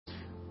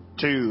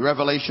to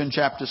Revelation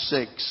chapter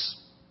 6.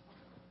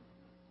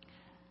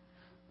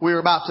 We're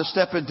about to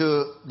step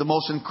into the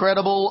most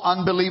incredible,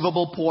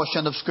 unbelievable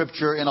portion of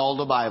Scripture in all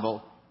the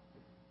Bible.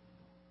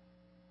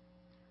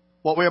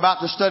 What we're about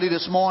to study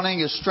this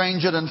morning is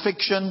stranger than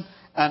fiction,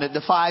 and it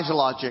defies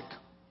logic.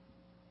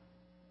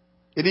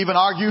 It even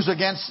argues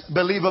against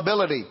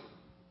believability.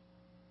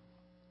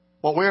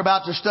 What we're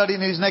about to study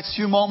in these next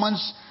few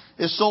moments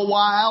is so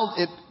wild,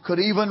 it could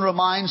even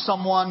remind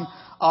someone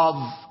of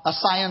a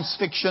science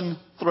fiction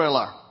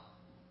thriller.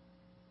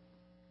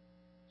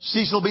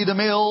 Cecil B.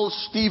 DeMille,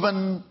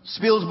 Steven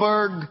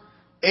Spielberg,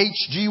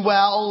 H.G.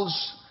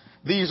 Wells.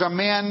 These are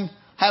men,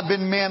 have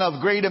been men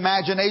of great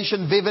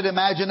imagination, vivid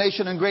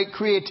imagination, and great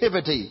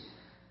creativity.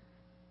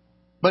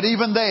 But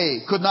even they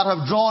could not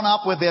have drawn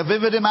up with their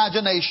vivid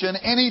imagination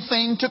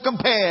anything to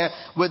compare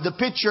with the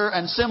picture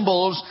and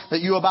symbols that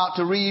you're about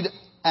to read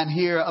and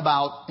hear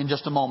about in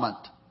just a moment.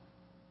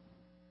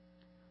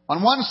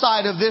 On one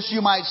side of this,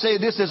 you might say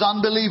this is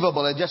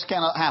unbelievable. It just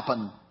cannot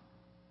happen.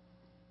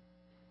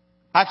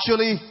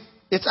 Actually,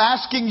 it's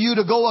asking you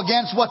to go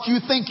against what you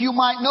think you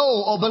might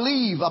know or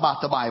believe about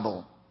the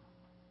Bible.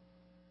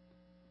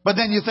 But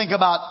then you think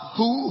about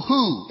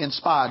who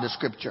inspired the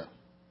Scripture.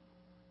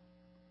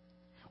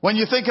 When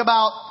you think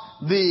about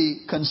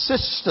the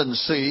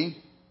consistency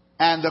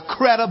and the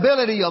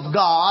credibility of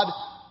God,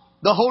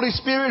 the Holy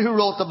Spirit who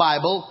wrote the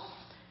Bible,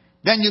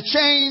 then you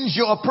change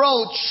your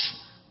approach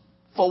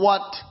for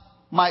what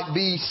might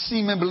be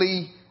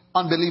seemingly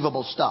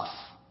unbelievable stuff.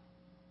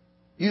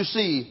 You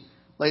see,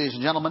 ladies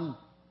and gentlemen,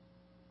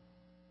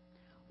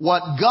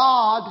 what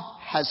God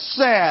has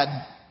said,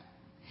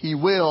 He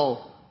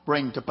will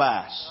bring to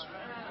pass.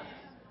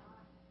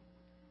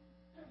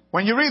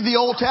 When you read the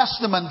Old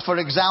Testament, for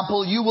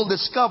example, you will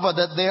discover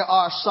that there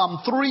are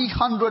some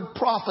 300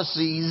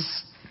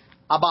 prophecies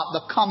about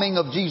the coming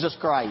of Jesus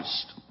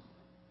Christ.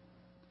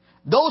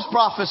 Those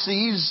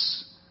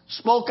prophecies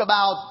spoke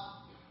about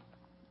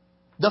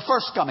the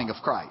first coming of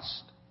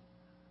Christ.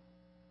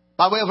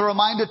 By way of a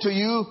reminder to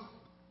you,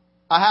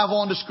 I have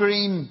on the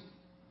screen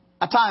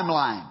a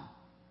timeline,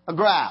 a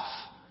graph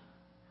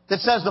that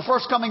says the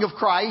first coming of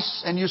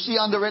Christ, and you see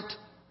under it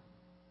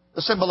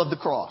the symbol of the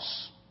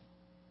cross.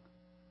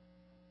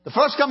 The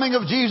first coming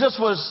of Jesus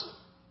was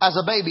as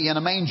a baby in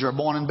a manger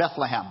born in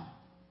Bethlehem.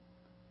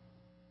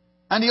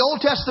 And the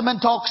Old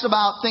Testament talks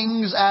about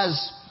things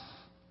as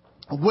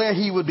where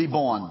He would be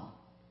born,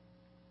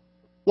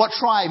 what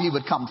tribe He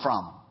would come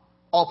from,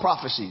 all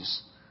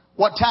prophecies,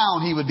 what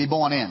town He would be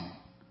born in,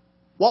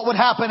 what would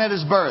happen at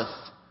His birth,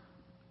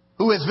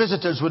 who His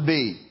visitors would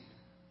be.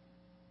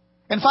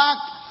 In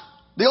fact,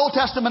 the Old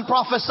Testament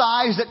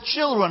prophesies that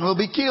children will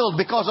be killed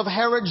because of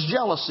Herod's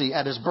jealousy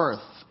at His birth.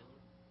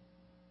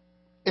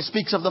 It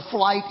speaks of the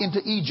flight into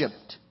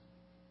Egypt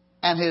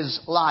and His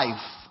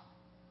life.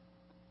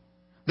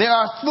 There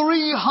are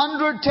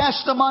 300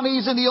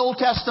 testimonies in the Old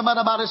Testament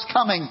about His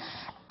coming,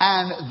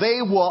 and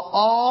they were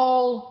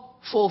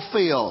all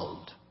fulfilled.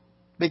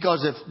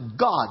 Because if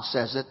God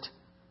says it,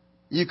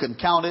 you can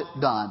count it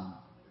done.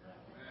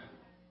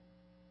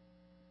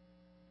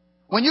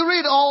 When you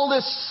read all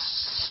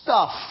this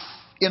stuff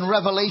in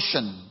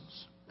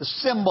Revelations, the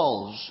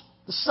symbols,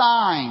 the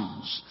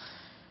signs,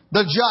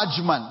 the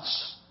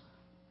judgments,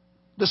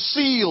 the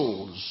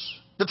seals,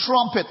 the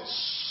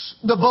trumpets,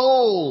 the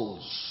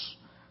bowls,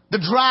 the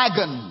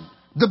dragon,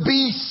 the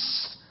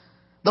beast,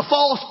 the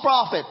false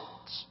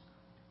prophets,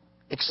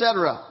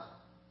 etc.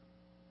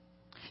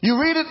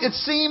 You read it, it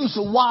seems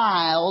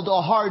wild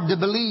or hard to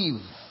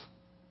believe.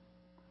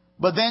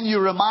 But then you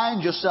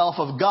remind yourself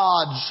of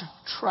God's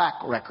track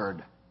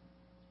record.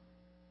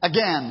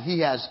 Again,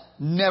 He has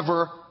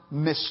never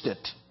missed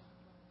it.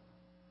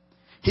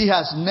 He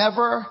has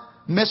never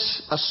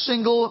missed a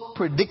single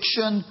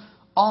prediction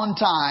on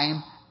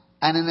time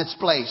and in its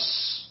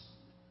place.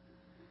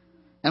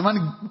 And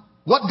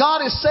what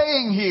God is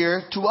saying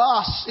here to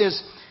us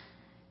is,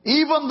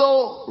 even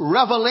though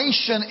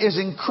Revelation is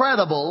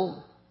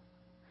incredible,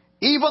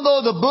 even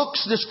though the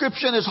book's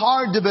description is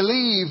hard to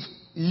believe,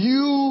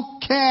 you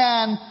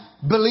can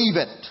believe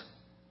it.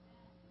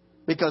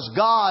 Because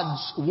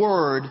God's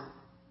Word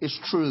is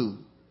true.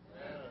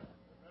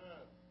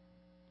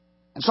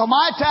 And so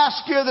my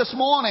task here this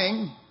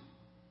morning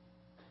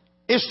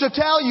is to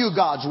tell you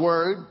God's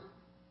Word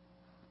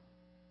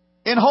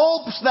in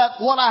hopes that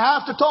what I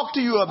have to talk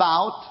to you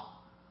about,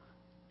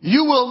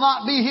 you will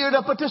not be here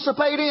to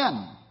participate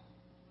in.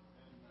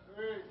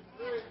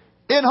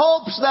 In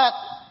hopes that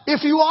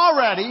if you are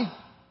ready,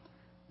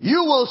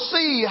 you will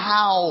see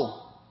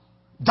how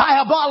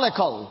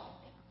diabolical,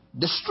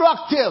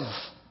 destructive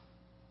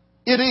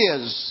it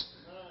is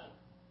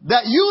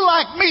that you,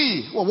 like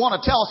me, will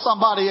want to tell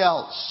somebody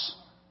else,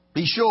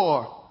 be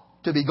sure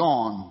to be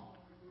gone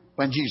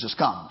when Jesus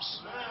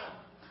comes.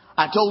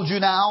 I told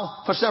you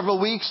now for several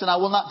weeks, and I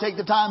will not take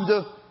the time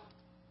to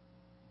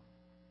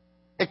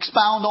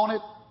expound on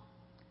it,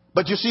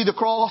 but you see the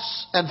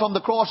cross, and from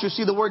the cross you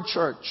see the word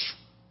church.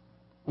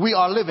 We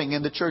are living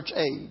in the church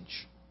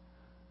age.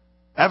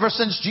 Ever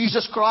since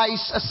Jesus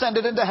Christ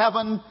ascended into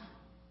heaven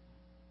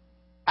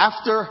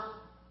after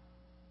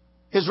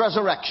His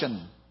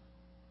resurrection.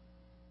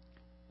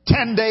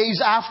 10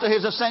 days after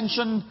His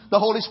ascension, the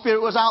Holy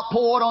Spirit was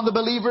outpoured on the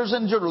believers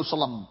in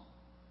Jerusalem.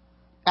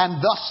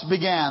 And thus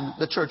began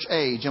the church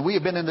age. And we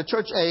have been in the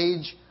church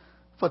age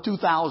for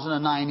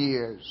 2009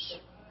 years.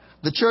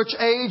 The church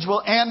age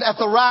will end at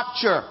the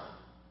rapture.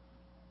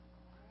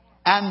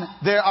 And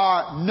there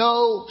are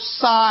no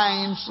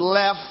signs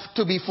left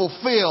to be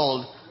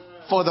fulfilled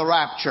for the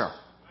rapture.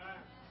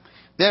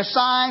 There are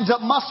signs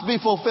that must be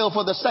fulfilled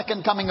for the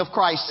second coming of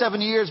Christ, 7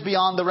 years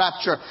beyond the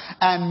rapture.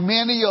 And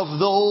many of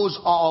those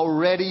are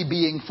already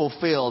being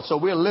fulfilled. So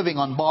we're living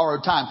on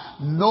borrowed time.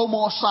 No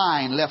more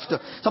sign left.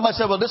 Somebody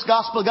said, well, this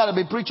gospel got to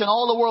be preaching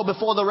all the world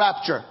before the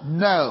rapture.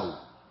 No.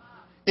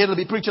 It'll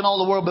be preaching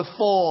all the world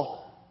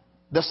before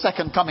the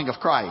second coming of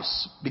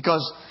Christ.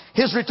 Because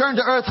His return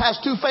to earth has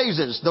two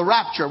phases. The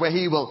rapture, where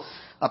He will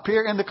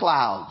appear in the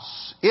clouds.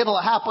 It'll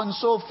happen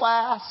so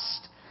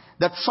fast.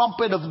 The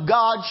trumpet of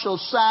God shall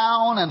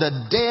sound, and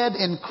the dead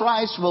in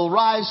Christ will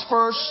rise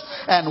first,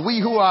 and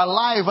we who are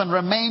alive and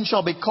remain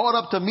shall be caught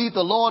up to meet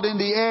the Lord in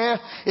the air.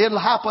 It'll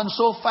happen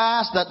so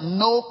fast that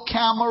no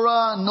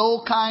camera, no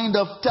kind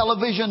of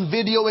television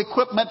video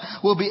equipment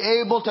will be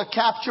able to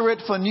capture it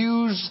for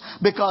news,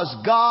 because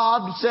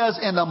God says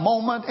in a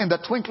moment, in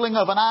the twinkling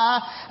of an eye,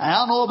 I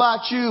don't know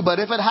about you, but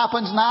if it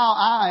happens now,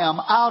 I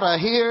am out of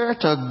here.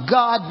 To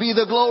God be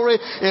the glory.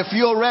 If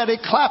you're ready,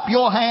 clap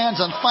your hands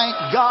and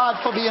thank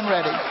God for being ready.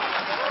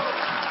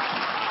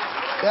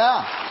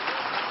 Yeah.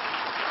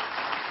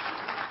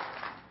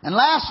 And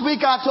last week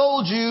I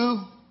told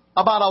you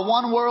about a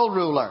one world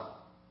ruler.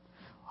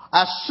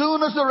 As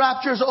soon as the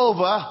rapture's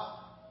over,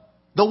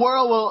 the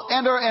world will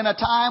enter in a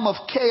time of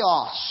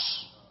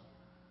chaos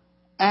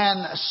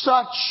and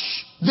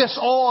such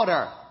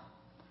disorder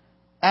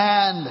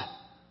and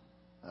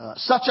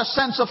such a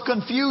sense of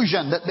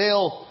confusion that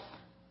they'll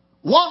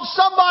want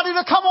somebody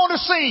to come on the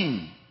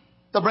scene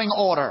to bring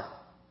order.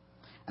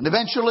 And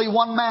eventually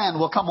one man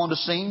will come on the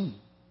scene.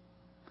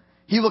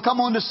 He will come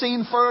on the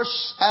scene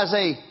first as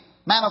a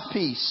man of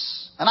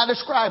peace. And I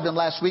described him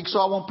last week, so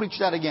I won't preach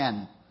that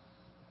again.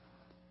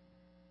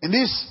 In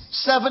these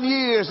 7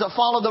 years that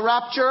follow the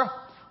rapture,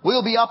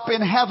 we'll be up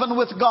in heaven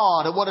with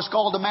God at what is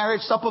called the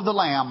marriage supper of the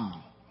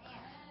Lamb.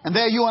 And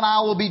there you and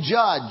I will be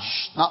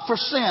judged, not for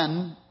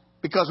sin,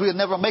 because we would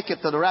never make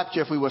it to the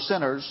rapture if we were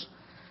sinners,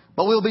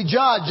 but we'll be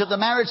judged at the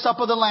marriage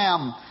supper of the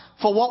Lamb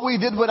for what we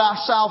did with our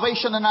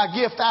salvation and our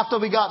gift after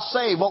we got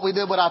saved, what we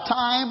did with our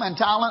time and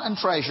talent and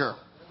treasure.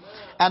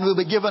 And we'll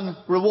be given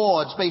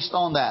rewards based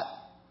on that.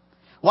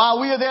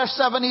 While we are there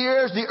 7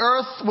 years, the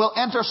earth will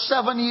enter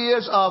 7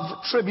 years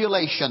of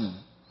tribulation,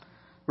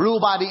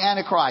 ruled by the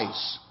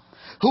Antichrist,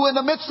 who in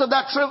the midst of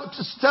that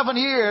 7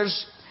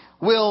 years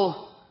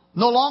will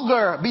no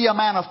longer be a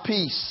man of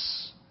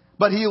peace,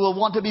 but he will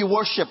want to be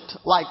worshipped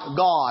like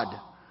God.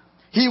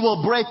 He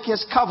will break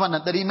His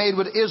covenant that He made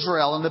with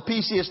Israel, and the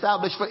peace He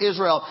established for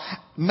Israel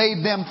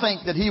made them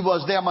think that He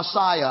was their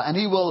Messiah. And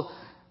He will,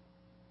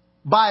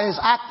 by His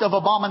act of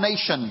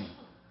abomination,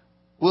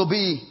 will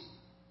be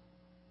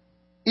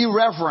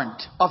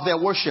irreverent of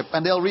their worship,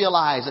 and they'll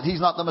realize that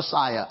He's not the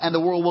Messiah. And the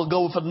world will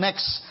go for the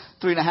next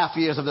 3.5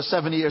 years of the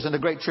 7 years in the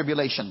Great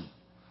Tribulation.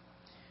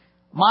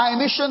 My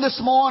mission this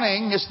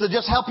morning is to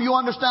just help you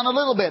understand a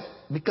little bit,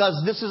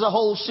 because this is a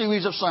whole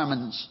series of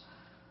sermons,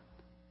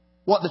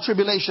 what the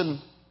tribulation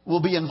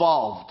will be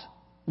involved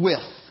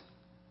with.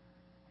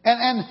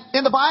 And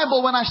in the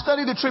Bible, when I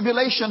study the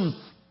tribulation,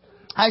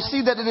 I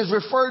see that it is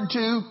referred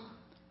to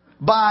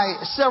by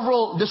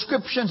several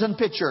descriptions and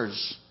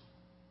pictures.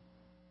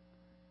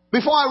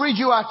 Before I read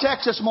you our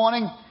text this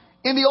morning,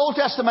 in the Old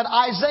Testament,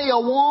 Isaiah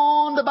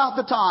warned about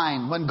the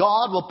time when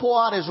God will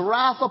pour out His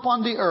wrath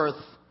upon the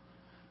earth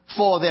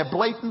for their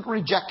blatant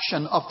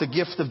rejection of the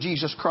gift of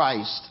Jesus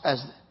Christ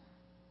as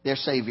their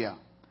Savior.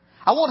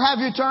 I won't have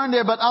you turn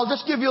there, but I'll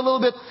just give you a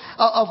little bit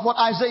of what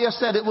Isaiah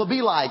said it will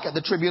be like at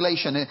the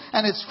tribulation.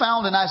 And it's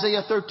found in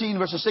Isaiah 13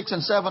 verses 6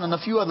 and 7 and a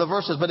few other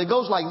verses. But it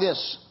goes like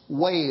this: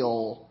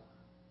 Wail,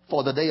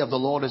 for the day of the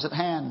Lord is at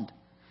hand.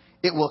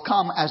 It will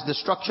come as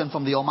destruction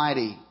from the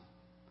Almighty.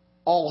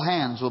 All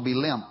hands will be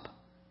limp.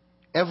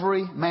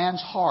 Every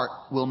man's heart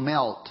will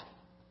melt.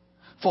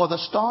 For the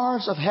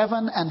stars of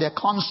heaven and their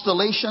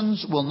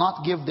constellations will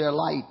not give their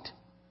light.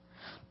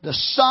 The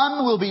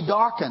sun will be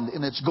darkened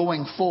in its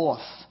going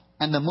forth,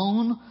 and the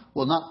moon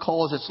will not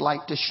cause its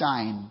light to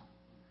shine.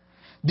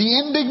 The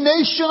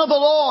indignation of the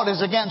Lord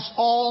is against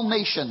all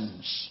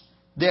nations.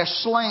 Their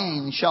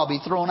slain shall be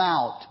thrown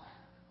out,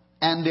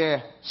 and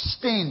their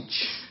stench,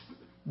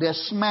 their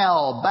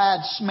smell,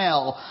 bad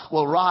smell,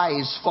 will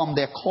rise from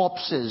their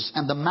corpses,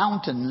 and the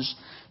mountains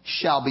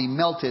shall be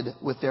melted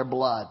with their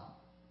blood.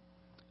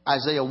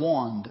 Isaiah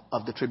warned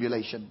of the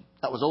tribulation.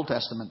 That was Old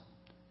Testament.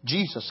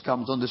 Jesus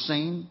comes on the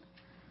scene.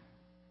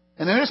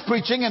 And in his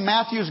preaching in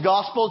Matthew's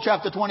Gospel,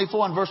 chapter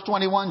 24 and verse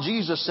 21,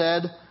 Jesus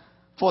said,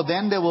 For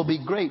then there will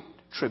be great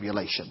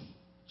tribulation,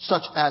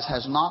 such as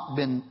has not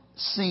been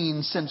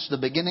seen since the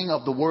beginning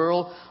of the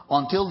world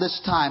until this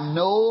time,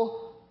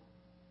 no,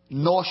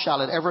 nor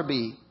shall it ever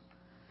be.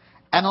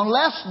 And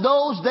unless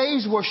those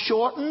days were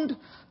shortened,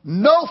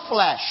 no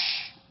flesh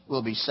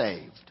will be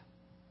saved.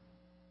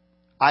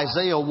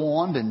 Isaiah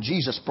warned and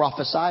Jesus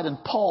prophesied and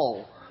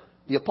Paul,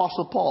 the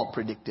Apostle Paul,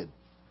 predicted.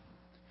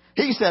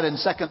 He said in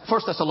 1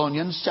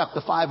 Thessalonians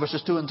chapter 5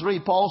 verses 2 and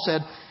 3, Paul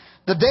said,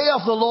 the day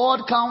of the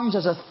Lord comes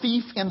as a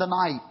thief in the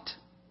night.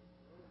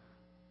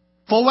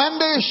 For when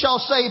they shall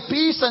say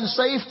peace and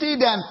safety,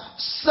 then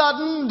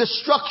sudden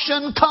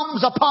destruction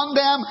comes upon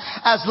them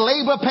as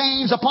labor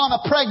pains upon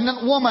a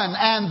pregnant woman,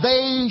 and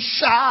they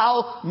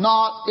shall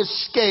not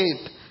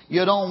escape.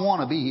 You don't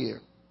want to be here.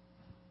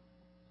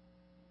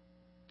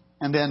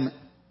 And then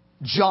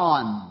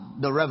John,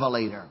 the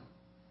Revelator,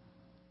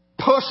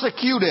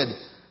 persecuted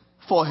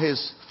for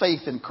his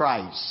faith in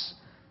Christ,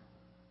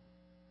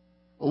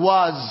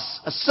 was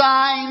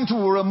assigned to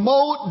a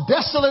remote,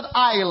 desolate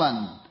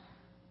island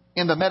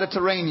in the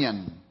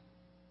Mediterranean,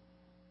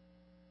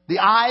 the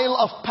Isle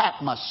of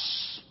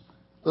Patmos,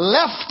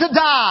 left to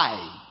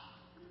die.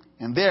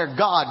 And there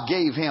God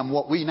gave him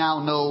what we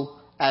now know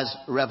as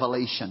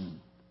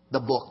Revelation, the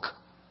book.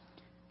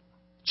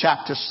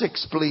 Chapter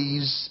 6,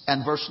 please,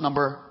 and verse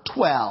number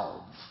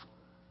 12.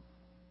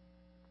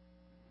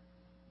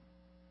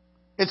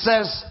 It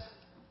says,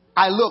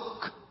 I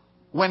looked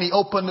when he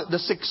opened the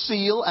sixth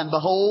seal, and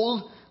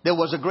behold, there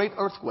was a great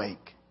earthquake.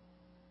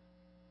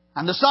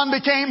 And the sun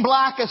became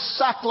black as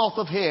sackcloth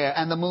of hair,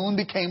 and the moon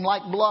became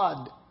like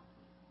blood.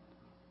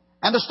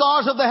 And the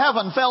stars of the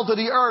heaven fell to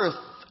the earth,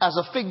 as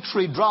a fig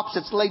tree drops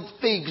its late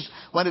figs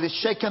when it is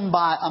shaken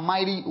by a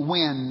mighty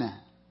wind.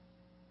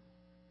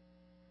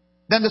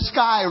 Then the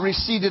sky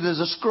receded as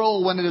a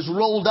scroll when it is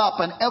rolled up,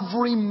 and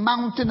every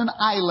mountain and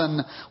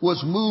island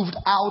was moved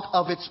out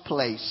of its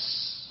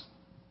place.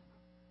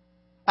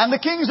 And the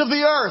kings of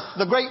the earth,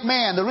 the great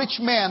man, the rich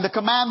man, the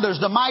commanders,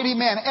 the mighty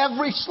men,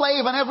 every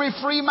slave and every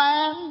free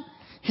man,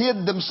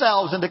 hid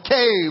themselves in the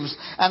caves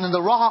and in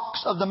the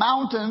rocks of the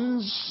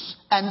mountains,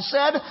 and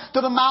said to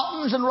the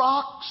mountains and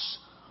rocks,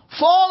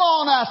 fall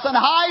on us and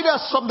hide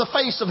us from the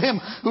face of him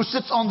who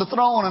sits on the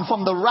throne and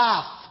from the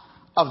wrath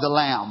of the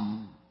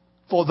Lamb.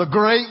 For the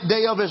great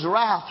day of his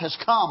wrath has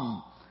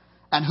come,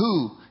 and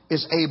who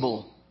is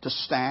able to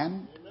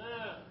stand?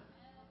 Amen.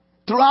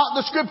 Throughout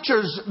the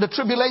scriptures, the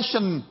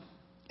tribulation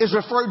is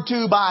referred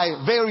to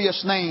by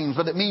various names,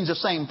 but it means the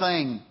same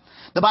thing.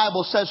 The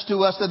Bible says to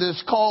us that it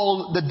is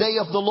called the day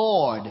of the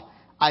Lord,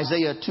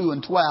 Isaiah 2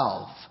 and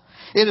 12.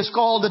 It is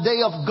called the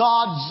day of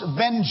God's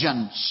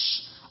vengeance,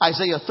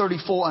 Isaiah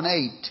 34 and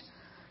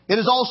 8. It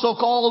is also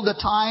called the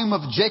time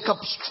of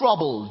Jacob's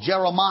trouble,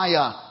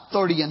 Jeremiah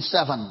 30 and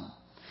 7.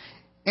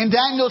 In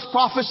Daniel's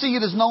prophecy,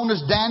 it is known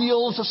as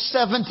Daniel's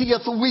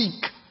 70th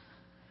week.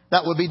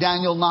 That would be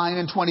Daniel 9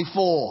 and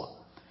 24.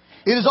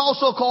 It is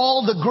also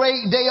called the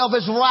great day of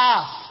his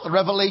wrath,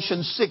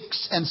 Revelation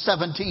 6 and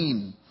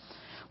 17.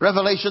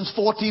 Revelations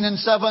 14 and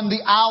 7,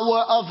 the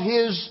hour of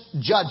his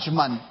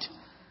judgment.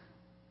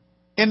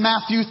 In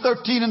Matthew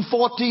 13 and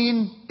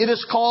 14, it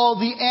is called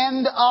the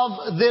end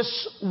of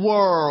this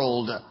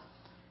world.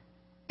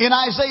 In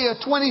Isaiah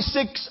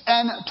 26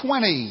 and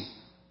 20,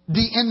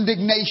 the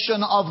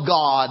indignation of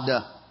God.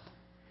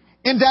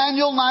 In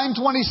Daniel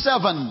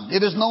 9:27,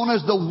 it is known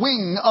as the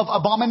wing of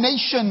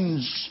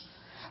abominations.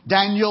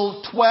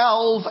 Daniel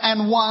 12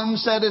 and 1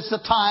 said it's the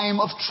time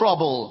of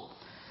trouble.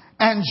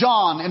 And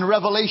John in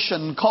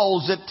Revelation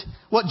calls it,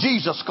 what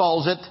Jesus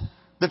calls it,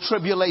 the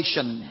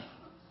tribulation.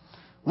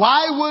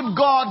 Why would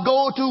God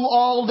go to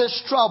all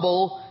this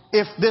trouble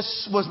if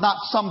this was not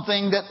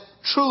something that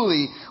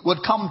truly would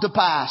come to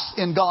pass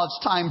in God's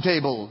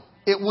timetable?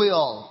 It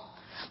will.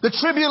 The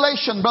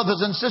tribulation,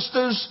 brothers and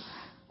sisters,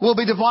 will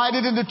be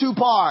divided into two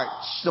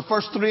parts. The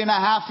first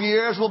 3.5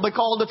 years will be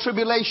called the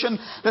tribulation.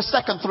 The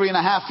second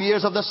 3.5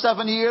 years of the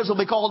 7 years will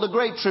be called the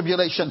great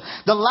tribulation.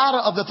 The latter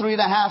of the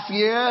 3.5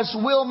 years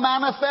will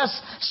manifest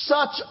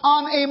such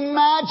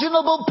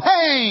unimaginable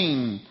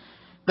pain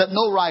that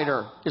no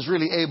writer is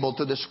really able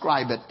to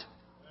describe it.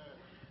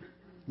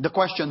 The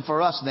question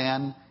for us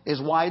then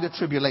is, why the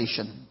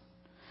tribulation?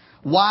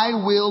 Why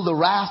will the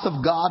wrath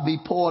of God be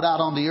poured out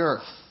on the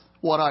earth?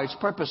 What are its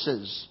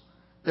purposes?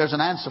 There's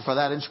an answer for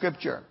that in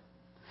Scripture.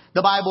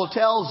 The Bible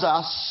tells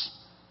us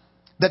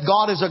that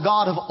God is a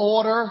God of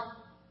order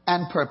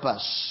and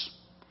purpose.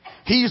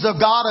 He's a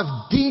God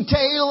of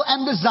detail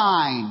and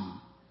design.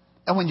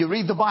 And when you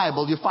read the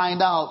Bible, you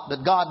find out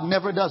that God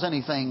never does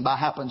anything by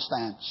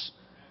happenstance.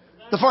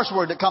 The first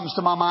word that comes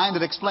to my mind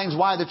that explains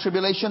why the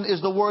tribulation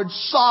is the word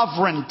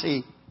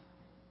sovereignty.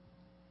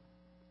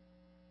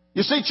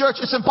 You see, church,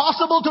 it's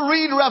impossible to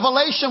read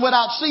Revelation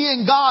without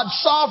seeing God's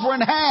sovereign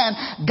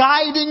hand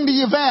guiding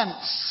the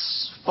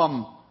events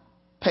from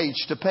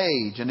page to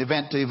page and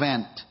event to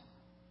event.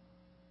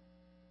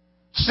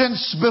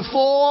 Since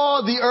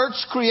before the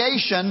earth's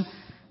creation,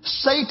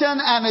 Satan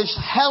and his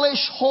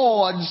hellish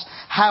hordes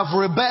have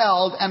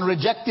rebelled and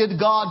rejected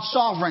God's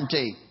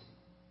sovereignty.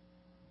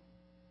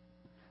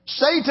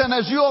 Satan,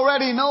 as you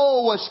already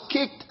know, was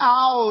kicked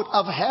out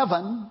of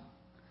heaven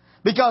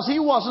because he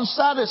wasn't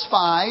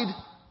satisfied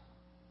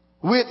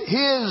with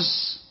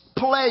his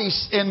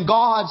place in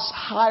God's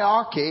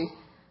hierarchy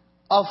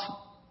of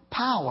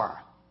power.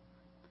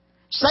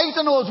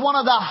 Satan was one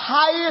of the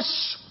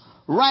highest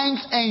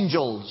ranked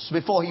angels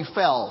before he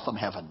fell from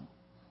heaven.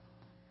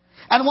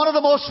 And one of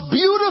the most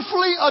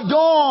beautifully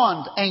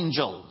adorned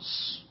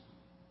angels.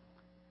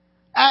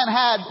 And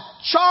had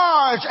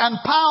charge and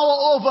power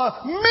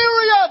over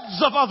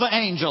myriads of other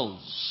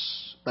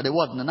angels. But it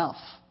wasn't enough.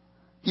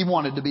 He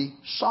wanted to be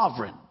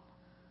sovereign.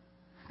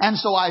 And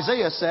so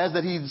Isaiah says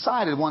that he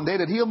decided one day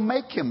that he'll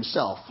make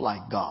himself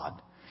like God.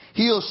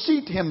 He'll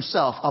seat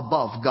himself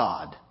above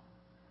God.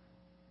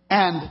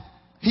 And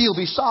he'll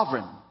be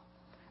sovereign.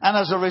 And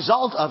as a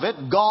result of it,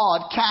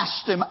 God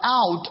cast him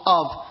out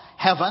of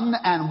heaven,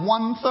 and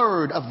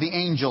 1/3 of the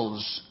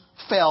angels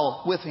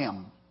fell with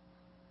him.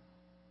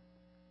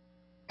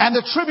 And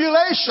the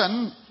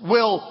tribulation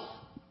will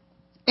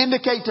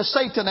indicate to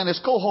Satan and his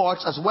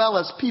cohorts, as well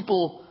as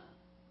people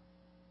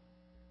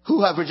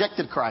who have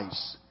rejected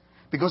Christ.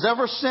 Because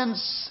ever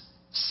since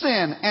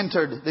sin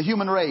entered the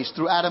human race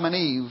through Adam and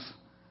Eve,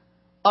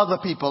 other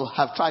people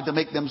have tried to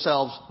make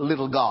themselves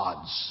little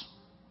gods.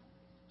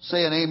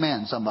 Say an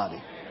amen, somebody.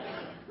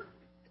 Amen.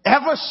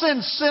 Ever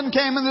since sin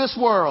came into this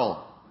world,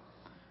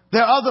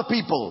 there are other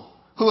people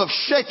who have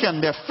shaken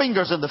their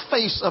fingers in the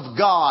face of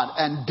God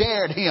and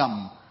dared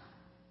him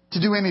to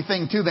do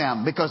anything to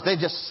them because they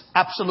just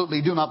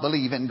absolutely do not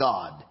believe in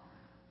God.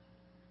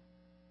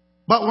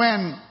 But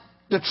when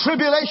the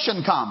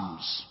tribulation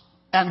comes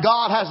and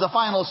God has the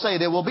final say,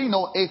 there will be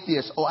no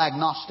atheists or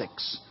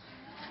agnostics.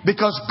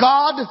 Because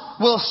God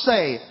will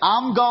say,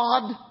 I'm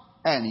God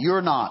and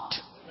you're not.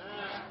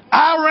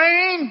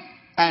 I reign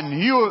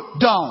and you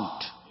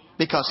don't.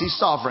 Because he's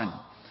sovereign.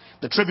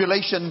 The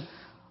tribulation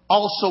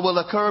also will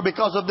occur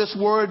because of this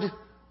word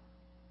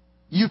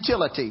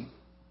utility.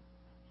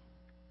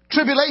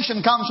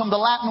 Tribulation comes from the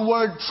Latin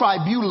word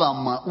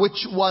tribulum,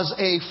 which was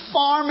a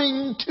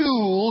farming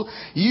tool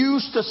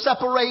used to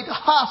separate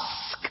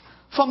husk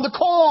from the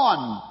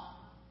corn.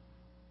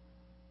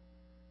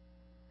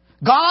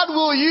 God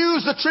will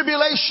use the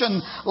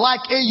tribulation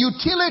like a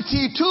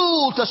utility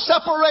tool to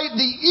separate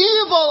the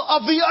evil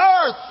of the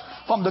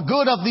earth from the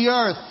good of the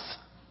earth.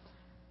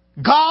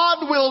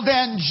 God will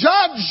then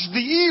judge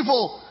the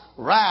evil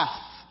wrath.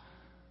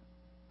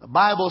 The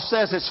Bible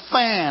says his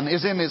fan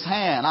is in his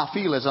hand. I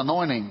feel his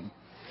anointing.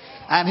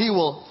 And he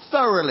will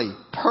thoroughly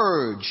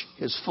purge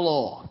his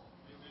floor.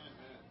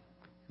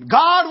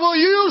 God will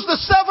use the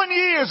 7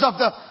 years of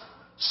the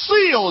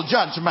seal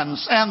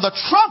judgments and the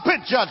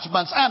trumpet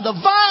judgments and the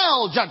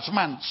vial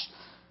judgments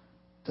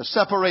to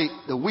separate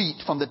the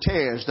wheat from the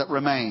tares that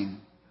remain.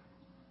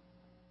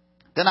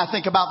 Then I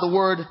think about the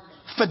word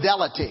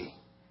fidelity.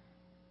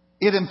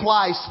 It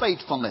implies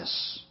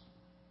faithfulness.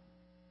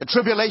 The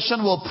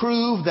tribulation will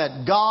prove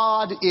that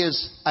God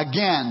is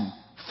again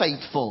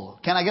faithful.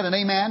 Can I get an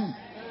amen?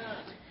 Amen.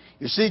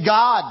 You see,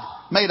 God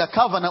made a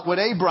covenant with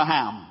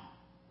Abraham.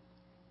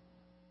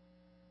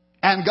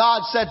 And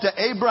God said to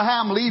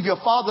Abraham, leave your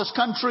father's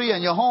country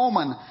and your home,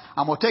 and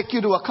I'm going to take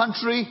you to a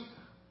country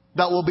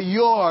that will be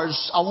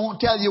yours. I won't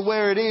tell you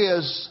where it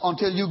is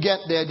until you get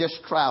there.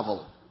 Just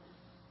travel.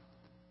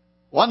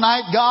 One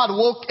night, God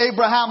woke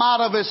Abraham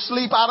out of his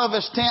sleep, out of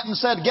his tent, and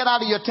said, get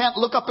out of your tent,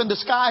 look up in the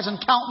skies and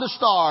count the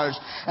stars.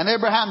 And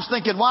Abraham's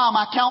thinking, why am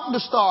I counting the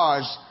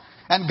stars?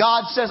 And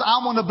God says,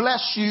 I'm going to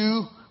bless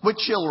you with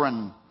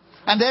children.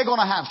 And they're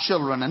going to have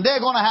children. And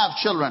they're going to have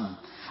children.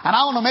 And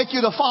I want to make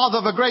you the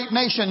father of a great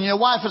nation. Your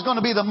wife is going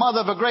to be the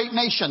mother of a great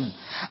nation.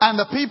 And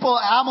the people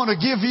I'm going to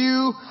give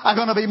you are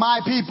going to be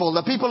my people,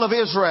 the people of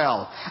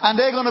Israel. And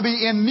they're going to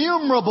be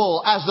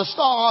innumerable as the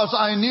stars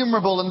are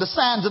innumerable and the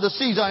sands of the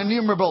seas are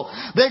innumerable.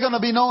 They're going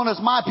to be known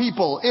as my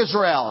people,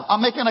 Israel.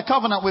 I'm making a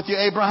covenant with you,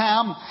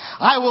 Abraham.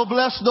 I will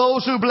bless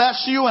those who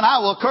bless you and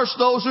I will curse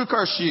those who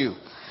curse you.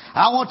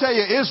 I want to tell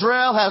you,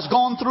 Israel has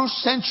gone through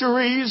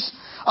centuries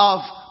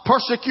of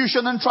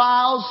persecution and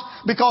trials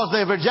because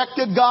they've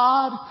rejected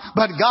God.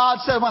 But God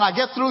said, when I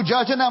get through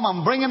judging them,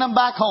 I'm bringing them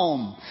back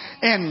home.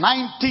 In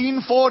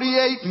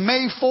 1948,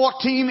 May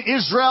 14,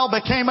 Israel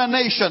became a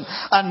nation.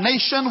 A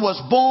nation was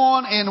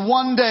born in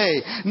one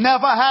day.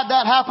 Never had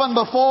that happen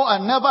before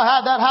and never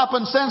had that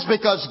happen since,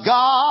 because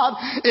God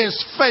is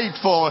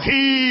faithful.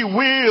 He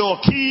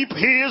will keep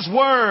His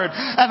word.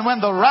 And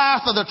when the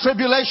wrath of the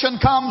tribulation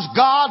comes,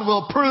 God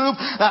will prove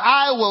that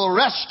I will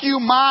rescue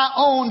my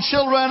own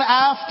children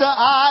after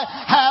I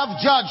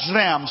have judged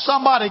them.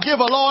 Somebody give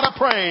a Lord a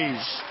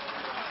praise.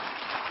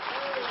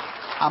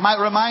 I might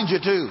remind you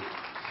too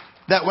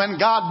that when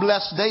God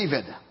blessed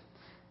David,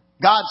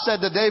 God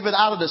said to David,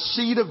 out of the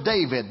seed of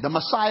David, the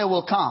Messiah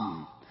will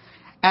come.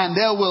 And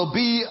there will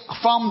be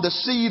from the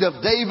seed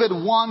of David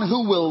one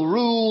who will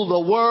rule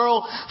the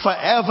world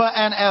forever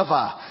and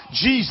ever.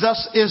 Jesus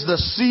is the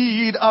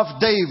seed of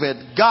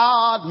David.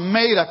 God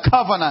made a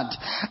covenant.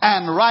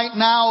 And right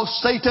now,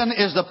 Satan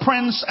is the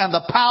prince and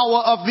the power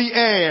of the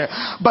air.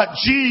 But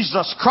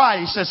Jesus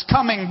Christ is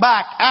coming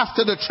back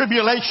after the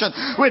tribulation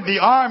with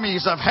the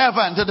armies of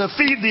heaven to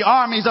defeat the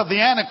armies of the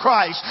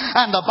Antichrist.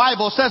 And the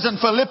Bible says in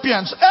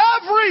Philippians,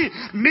 every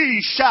knee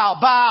shall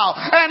bow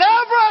and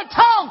every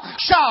tongue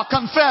shall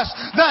confess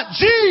that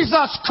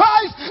Jesus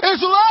Christ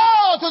is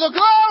Lord, to the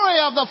glory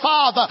of the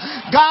Father.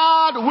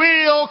 God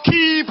will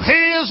keep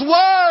His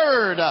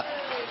word.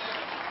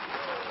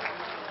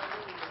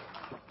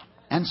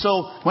 And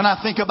so when I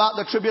think about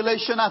the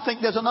tribulation, I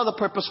think there's another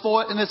purpose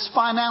for it, and it's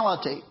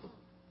finality.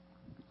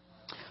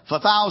 For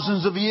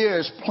thousands of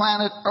years,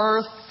 planet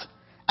Earth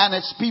and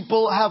its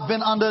people have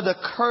been under the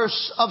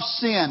curse of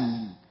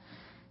sin.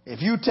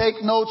 If you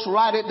take notes,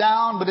 write it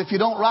down. But if you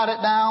don't write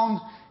it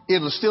down,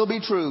 it'll still be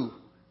true.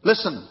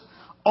 Listen,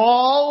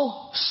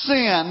 all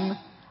sin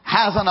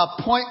has an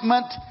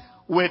appointment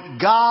with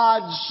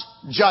God's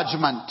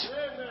judgment.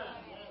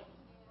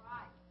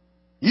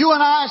 You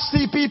and I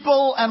see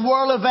people and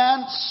world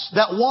events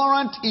that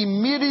warrant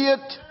immediate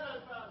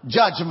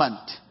judgment.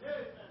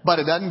 But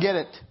it doesn't get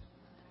it.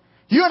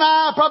 You and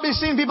I have probably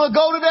seen people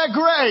go to their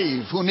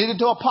grave who needed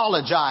to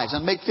apologize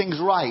and make things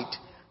right,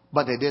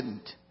 but they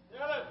didn't.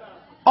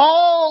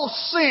 All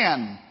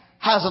sin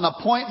has an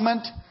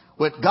appointment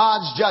with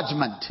God's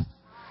judgment.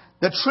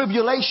 The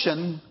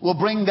tribulation will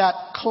bring that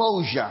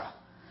closure,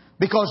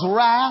 because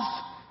wrath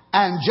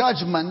and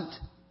judgment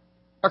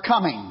are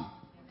coming.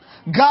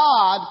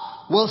 God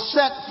will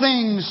set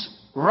things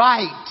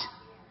right.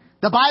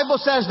 The Bible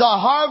says the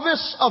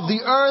harvest of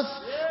the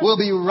earth will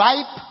be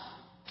ripe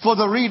for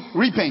the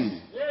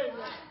reaping.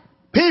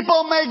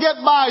 People may get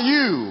by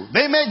you.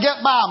 They may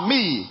get by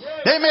me.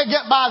 They may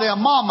get by their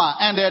mama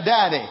and their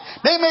daddy.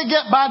 They may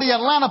get by the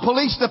Atlanta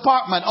Police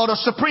Department or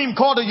the Supreme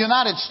Court of the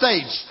United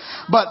States.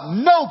 But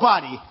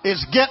nobody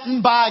is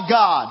getting by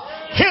God.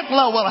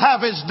 Hitler will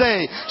have his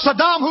day.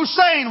 Saddam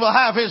Hussein will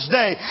have his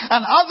day.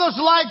 And others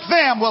like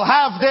them will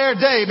have their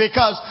day,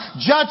 because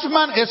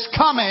judgment is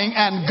coming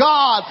and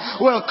God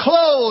will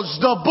close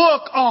the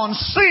book on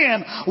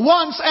sin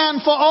once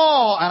and for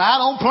all. And I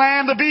don't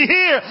plan to be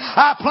here.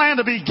 I plan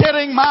to be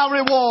getting my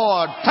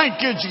reward.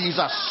 Thank you,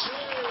 Jesus.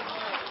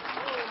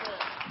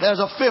 There's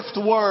a fifth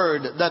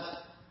word that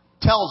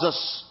tells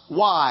us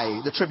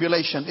why the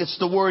tribulation. It's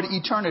the word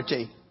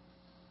eternity.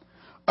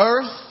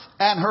 Earth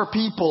and her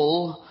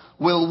people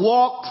will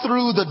walk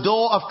through the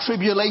door of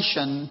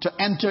tribulation to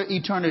enter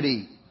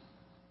eternity.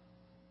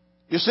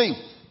 You see,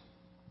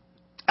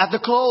 at the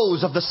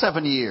close of the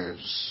 7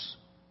 years,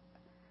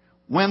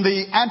 when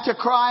the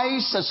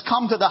Antichrist has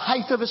come to the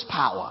height of his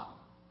power,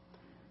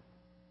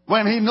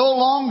 when he no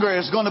longer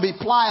is going to be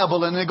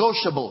pliable and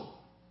negotiable,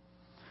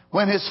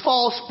 when his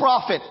false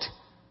prophet,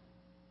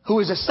 who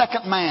is a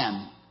second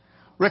man,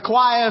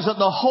 requires that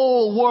the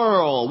whole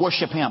world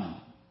worship him,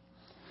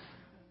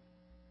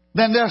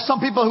 then there are some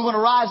people who are going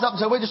to rise up and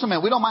say, wait just a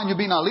minute, we don't mind you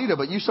being our leader,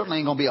 but you certainly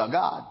ain't going to be our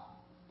God.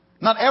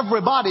 Not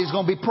everybody is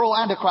going to be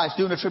pro-Antichrist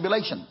during the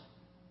tribulation.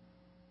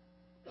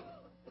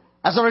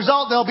 As a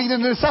result, there'll be the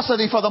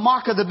necessity for the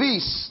mark of the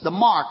beast, the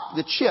mark,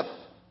 the chip,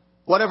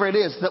 whatever it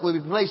is that will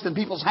be placed in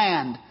people's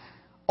hand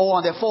or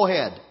on their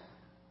forehead,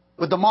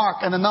 with the mark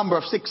and the number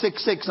of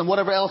 666 and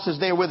whatever else is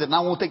there with it. And I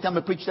won't take time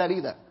to preach that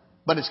either.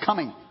 But it's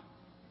coming.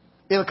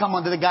 It'll come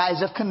under the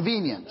guise of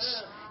convenience.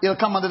 It'll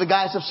come under the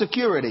guise of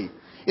security.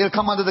 It'll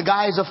come under the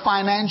guise of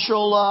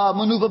financial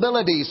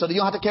maneuverability, so that you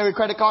don't have to carry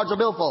credit cards or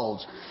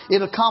billfolds.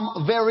 It'll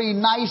come very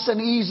nice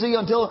and easy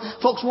until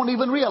folks won't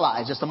even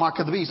realize it's the mark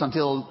of the beast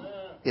until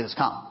it has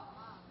come.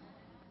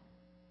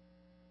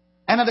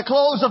 And at the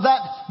close of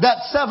that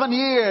 7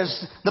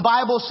 years, the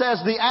Bible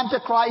says the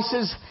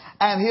Antichrist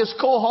and his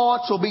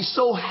cohorts will be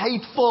so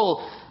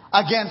hateful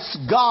against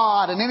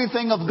God and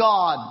anything of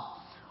God,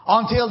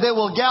 until they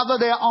will gather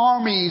their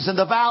armies in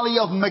the valley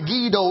of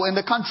Megiddo in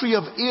the country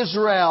of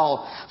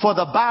Israel for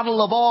the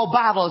battle of all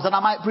battles that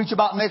I might preach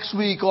about next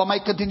week, or I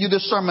might continue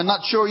this sermon,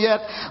 not sure yet.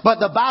 But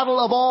the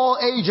battle of all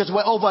ages,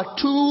 where over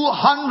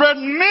 200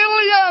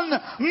 million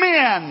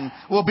men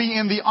will be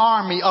in the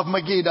army of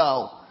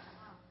Megiddo.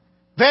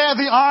 They're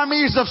the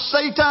armies of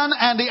Satan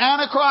and the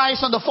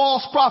Antichrist and the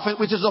false prophet,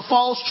 which is a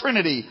false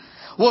trinity,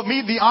 will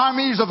meet the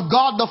armies of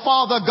God the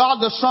Father,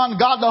 God the Son,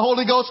 God the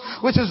Holy Ghost,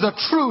 which is the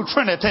true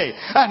Trinity.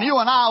 And you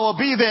and I will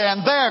be there, and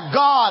there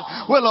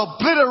God will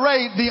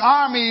obliterate the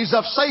armies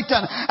of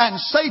Satan, and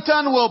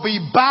Satan will be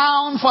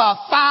bound for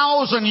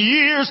 1,000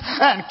 years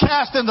and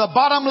cast in the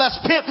bottomless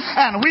pit,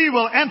 and we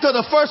will enter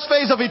the first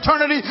phase of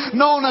eternity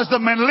known as the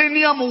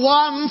millennium,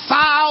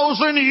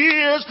 1,000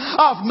 years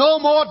of no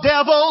more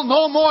devil,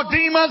 no more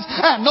demons,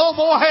 and no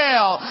more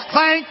hell.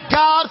 Thank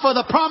God for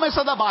the promise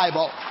of the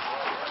Bible.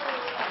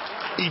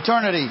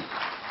 Eternity.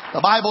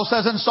 The Bible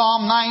says in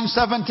Psalm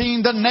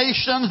 9:17, the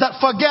nations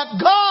that forget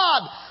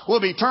God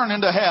will be turned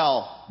into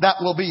hell. That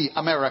will be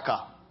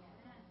America.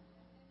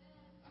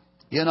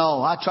 You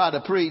know, I try to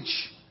preach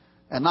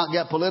and not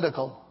get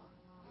political,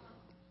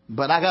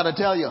 but I got to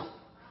tell you,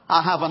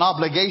 I have an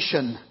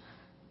obligation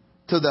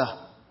to the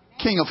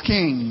King of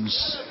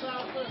Kings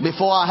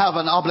before I have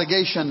an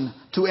obligation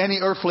to any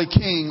earthly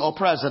king or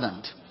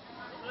president.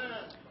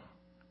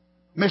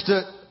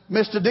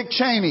 Mr. Dick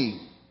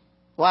Cheney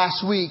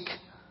last week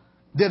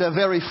did a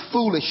very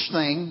foolish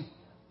thing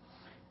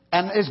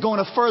and is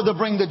going to further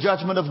bring the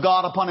judgment of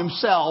God upon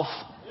himself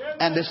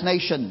and this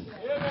nation.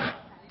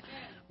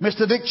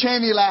 Mr. Dick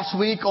Cheney last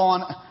week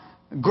on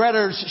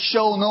Gretter's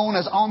show known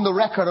as On the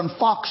Record on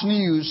Fox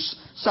News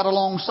sat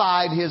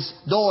alongside his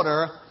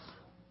daughter,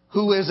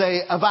 who is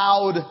a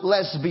avowed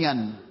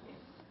lesbian.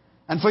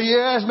 And for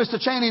years, Mr.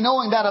 Cheney,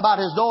 knowing that about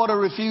his daughter,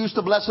 refused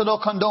to bless it or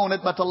condone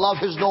it, but to love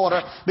his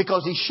daughter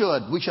because he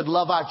should. We should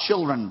love our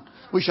children.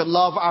 We should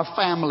love our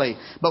family.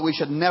 But we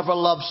should never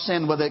love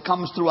sin, whether it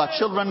comes through our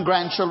children,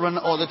 grandchildren,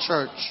 or the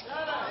church.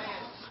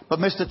 But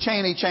Mr.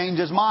 Cheney changed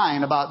his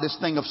mind about this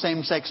thing of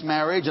same-sex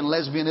marriage and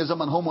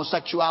lesbianism and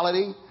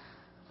homosexuality.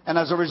 And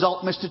as a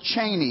result, Mr.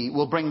 Cheney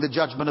will bring the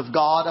judgment of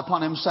God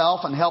upon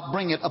himself and help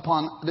bring it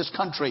upon this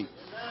country.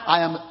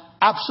 I am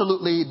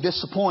absolutely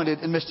disappointed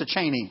in Mr.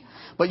 Cheney.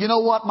 But you know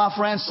what, my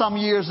friends? Some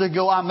years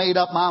ago, I made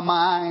up my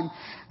mind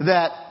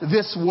that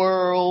this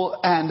world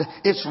and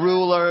its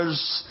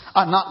rulers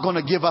are not going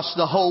to give us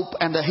the hope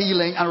and the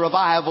healing and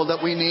revival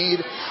that we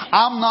need.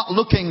 I'm not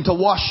looking to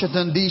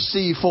Washington,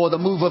 D.C. for the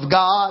move of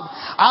God.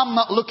 I'm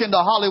not looking to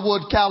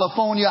Hollywood,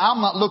 California. I'm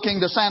not looking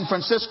to San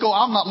Francisco.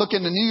 I'm not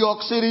looking to New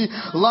York City,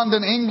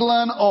 London,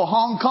 England, or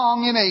Hong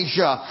Kong in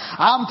Asia.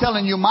 I'm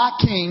telling you, my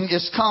King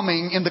is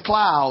coming in the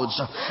clouds,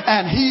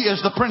 and He is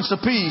the Prince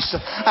of Peace,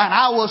 and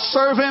I will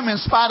serve Him in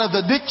spite of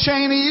the Dick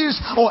Cheneys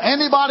or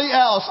anybody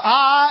else.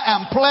 I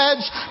am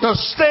pledged to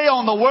stay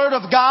on the Word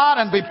of God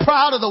and be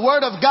proud of the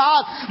Word of God,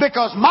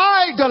 because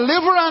my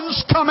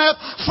deliverance cometh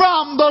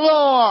from the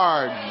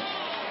Lord.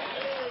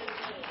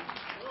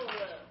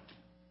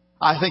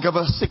 I think of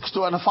a sixth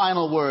and a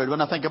final word when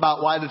I think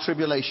about why the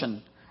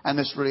tribulation and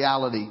this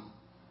reality.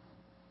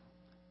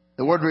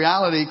 The word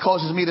reality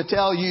causes me to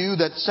tell you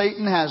that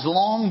Satan has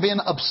long been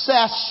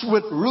obsessed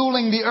with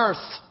ruling the earth.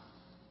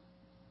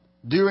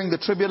 During the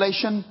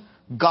tribulation,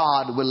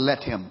 God will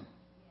let him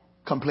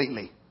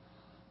completely.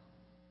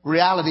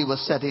 Reality will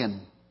set in.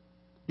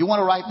 You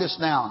want to write this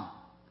down.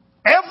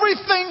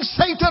 Everything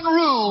Satan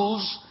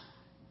rules,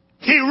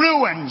 he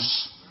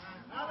ruins.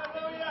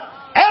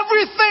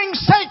 Everything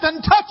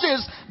Satan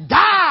touches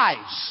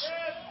dies.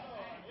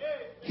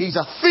 He's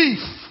a thief.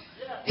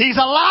 He's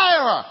a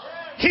liar.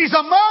 He's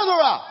a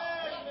murderer.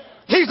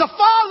 He's the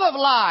father of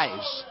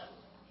lies.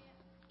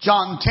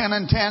 John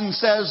 10:10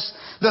 says,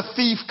 the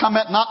thief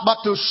cometh not but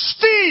to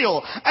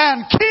steal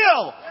and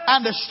kill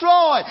and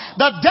destroy.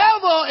 The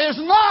devil is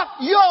not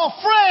your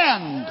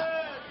friend.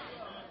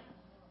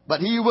 But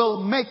he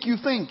will make you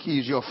think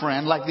he's your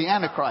friend, like the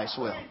Antichrist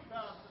will.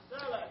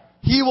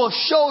 He will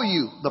show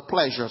you the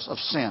pleasures of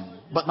sin,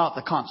 but not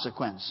the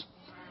consequence.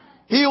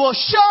 He will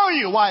show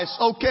you why it's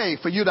okay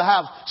for you to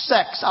have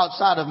sex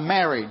outside of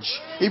marriage,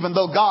 even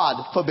though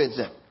God forbids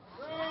it.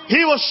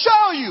 He will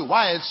show you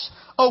why it's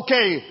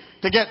okay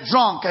to get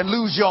drunk and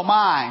lose your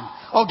mind,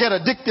 or get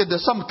addicted to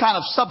some kind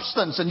of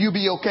substance and you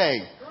be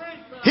okay.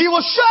 He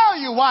will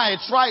show you why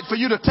it's right for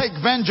you to take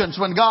vengeance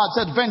when God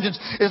said vengeance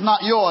is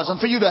not yours, and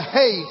for you to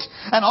hate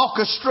and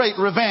orchestrate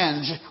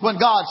revenge when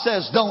God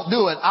says don't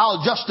do it.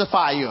 I'll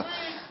justify you.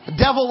 The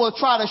devil will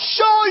try to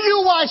show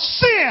you why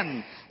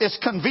sin is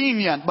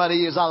convenient, but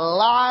he is a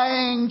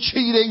lying,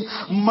 cheating,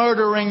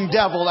 murdering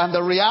devil, and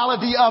the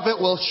reality of it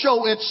will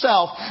show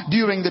itself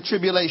during the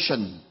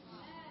tribulation.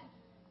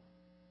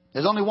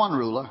 There's only one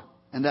ruler,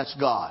 and that's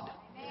God.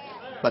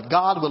 But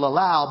God will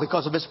allow,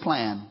 because of His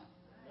plan,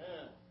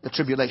 the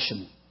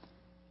tribulation.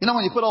 You know,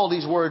 when you put all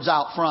these words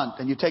out front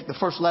and you take the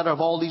first letter of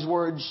all these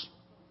words,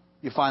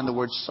 you find the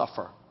word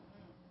suffer.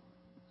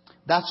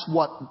 That's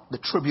what the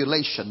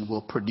tribulation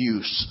will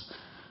produce.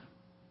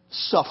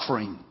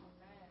 Suffering.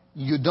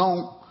 You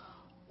don't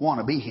want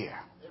to be here.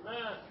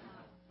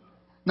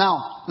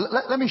 Now,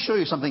 let me show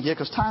you something here,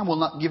 because time will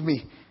not give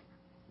me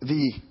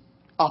the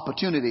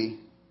opportunity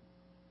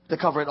to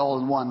cover it all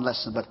in one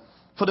lesson. But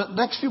for the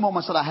next few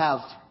moments that I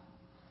have,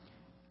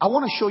 I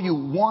want to show you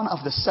one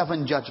of the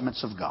 7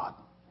 judgments of God.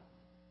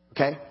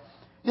 Okay?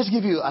 Just to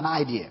give you an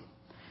idea.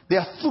 There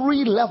are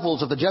 3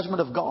 levels of the judgment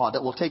of God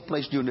that will take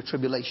place during the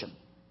tribulation.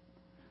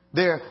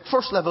 Their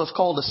first level is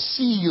called the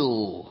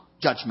seal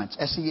judgments,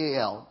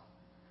 S-E-A-L.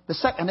 The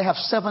second, and they have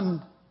 7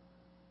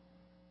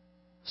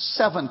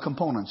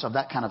 components of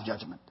that kind of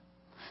judgment.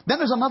 Then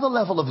there's another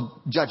level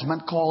of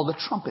judgment called the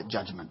trumpet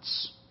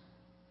judgments.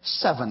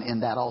 7 in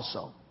that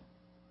also.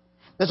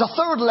 There's a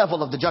third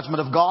level of the judgment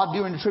of God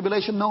during the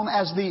tribulation known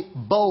as the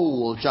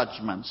bowl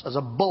judgments, as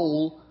a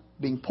bowl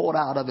being poured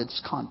out of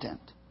its content.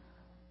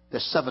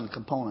 There's 7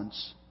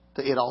 components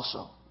to it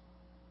also.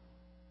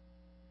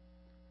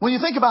 When you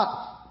think about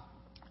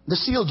the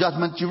seal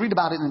judgment, you read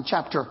about it in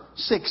chapter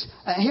 6.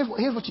 And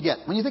here's what you get.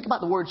 When you think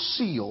about the word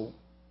seal,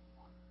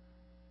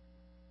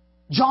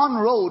 John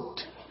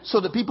wrote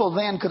so that people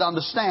then could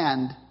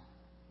understand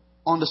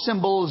on the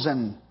symbols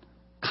and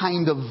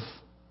kind of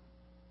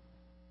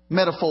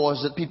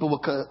metaphors that people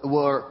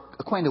were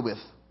acquainted with.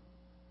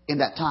 in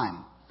that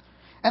time.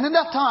 And in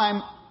that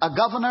time, a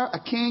governor, a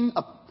king,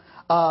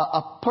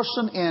 a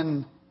person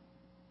in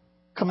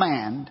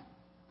command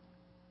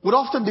would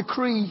often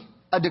decree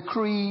a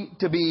decree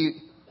to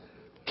be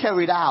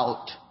carried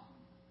out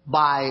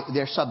by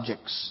their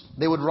subjects.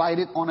 They would write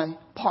it on a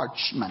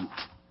parchment.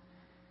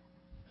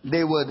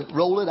 They would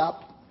roll it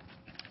up.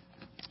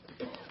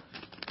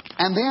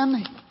 And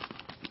then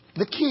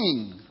the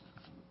king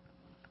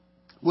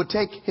would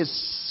take his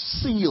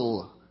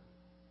seal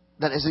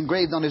that is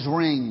engraved on his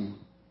ring,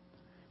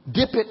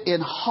 dip it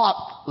in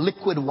hot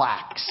liquid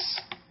wax,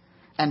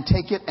 and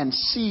take it and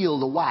seal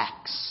the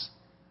wax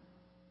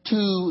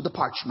to the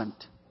parchment.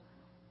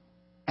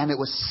 And it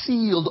was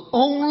sealed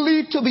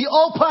only to be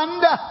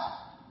opened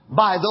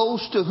by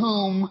those to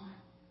whom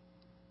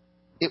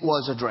it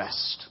was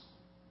addressed.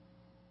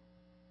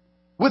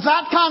 With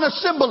that kind of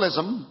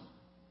symbolism,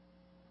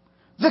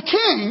 the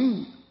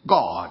king,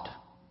 God,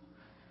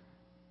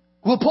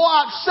 will pour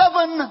out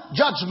 7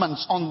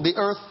 judgments on the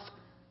earth,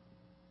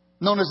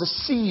 known as the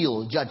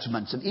seal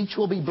judgments, and each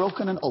will be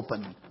broken and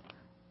opened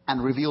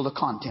and reveal the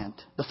content.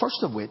 The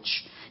first of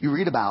which you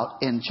read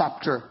about in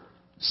chapter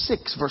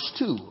 6, verse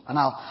 2. And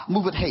I'll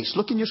move at haste.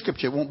 Look in your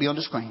scripture. It won't be on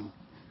the screen.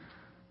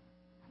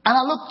 And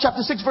I looked,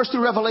 chapter 6, verse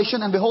 2,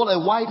 Revelation, and behold, a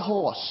white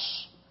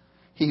horse.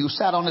 He who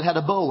sat on it had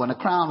a bow, and a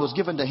crown was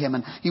given to him.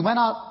 And he went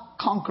out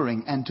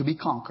conquering and to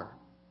conquer.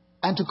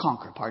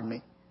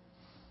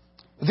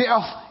 There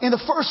are, in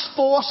the first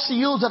 4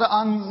 seals that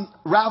are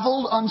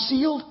unraveled,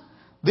 unsealed,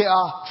 there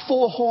are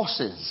 4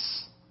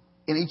 horses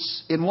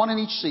in one in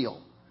each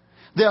seal.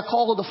 They are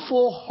called the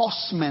 4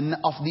 horsemen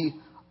of the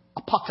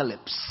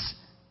apocalypse,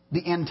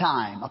 the end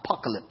time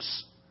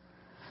apocalypse.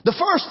 The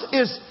first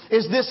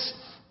is this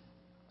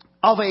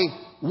of a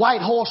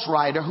white horse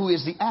rider who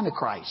is the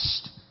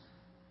Antichrist.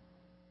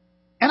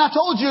 And I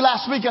told you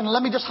last week, and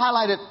let me just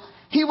highlight it,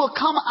 he will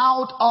come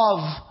out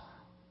of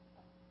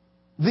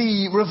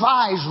the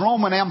revised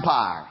Roman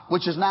Empire,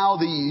 which is now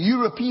the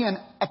European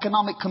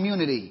Economic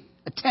Community,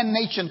 a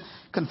 10-nation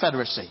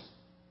confederacy.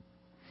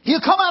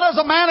 He'll come out as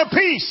a man of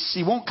peace.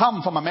 He won't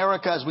come from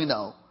America, as we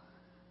know.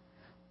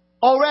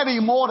 Already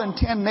more than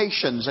 10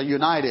 nations are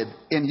united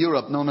in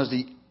Europe, known as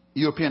the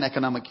European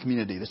Economic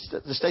Community.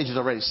 The stage is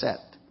already set.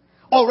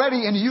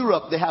 Already in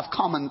Europe, they have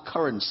common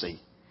currency.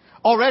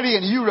 Already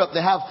in Europe,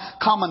 they have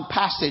common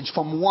passage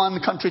from one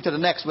country to the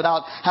next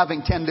without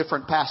having 10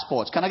 different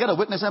passports. Can I get a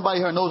witness? Anybody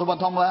here knows what I'm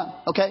talking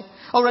about? Okay.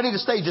 Already the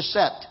stage is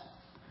set.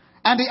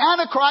 And the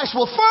Antichrist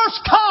will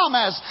first come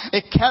as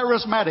a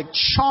charismatic,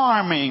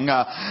 charming,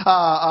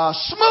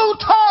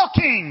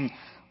 smooth-talking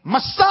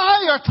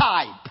Messiah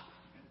type.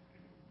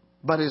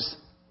 But his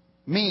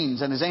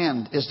means and his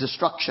end is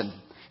destruction.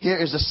 Here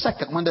is the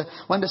second. When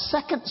the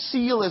second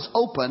seal is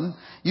open,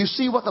 you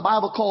see what the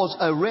Bible calls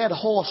a red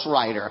horse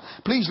rider.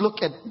 Please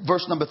look at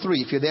verse number 3.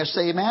 If you're there,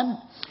 say amen.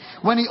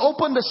 When he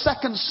opened the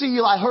second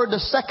seal, I heard the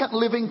second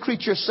living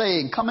creature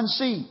saying, come and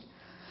see.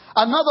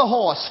 Another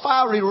horse,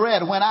 fiery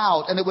red, went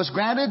out, and it was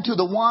granted to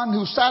the one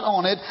who sat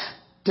on it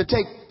to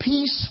take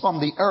peace from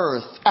the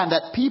earth, and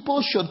that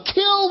people should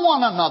kill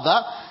one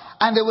another,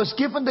 and it was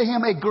given to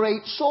him a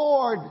great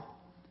sword.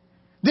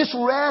 This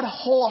red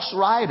horse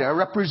rider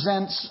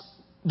represents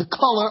the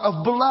color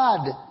of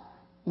blood,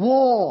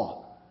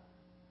 war.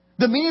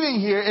 The meaning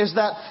here is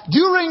that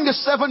during the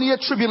 7-year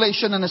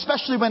tribulation, and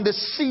especially when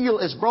this seal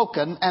is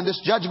broken and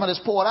this judgment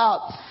is poured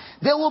out,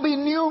 there will be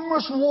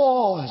numerous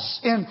wars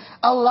in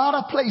a lot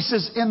of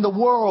places in the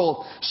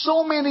world.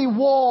 So many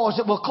wars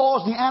that will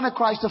cause the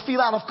Antichrist to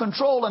feel out of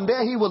control. And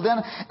there he will then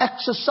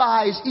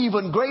exercise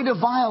even greater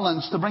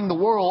violence to bring the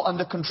world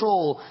under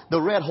control.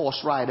 The red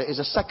horse rider is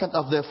a second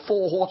of the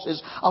 4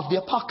 horses of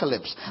the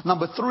apocalypse.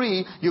 Number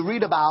 3, you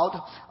read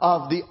about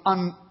of the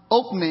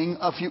opening,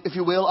 if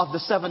you will, of the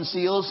 7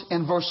 seals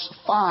in verse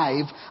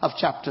 5 of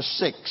chapter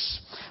 6.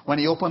 When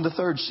he opened the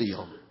 3rd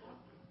seal,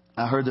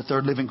 I heard the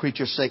 3rd living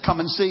creature say, come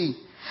and see.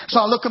 So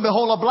I looked and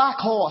behold a black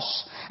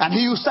horse, and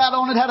he who sat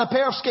on it had a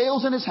pair of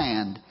scales in his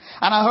hand.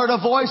 And I heard a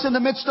voice in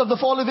the midst of the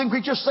 4 living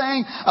creatures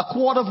saying, a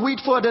quart of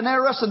wheat for a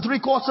denarius, and 3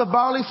 quarts of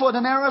barley for a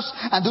denarius,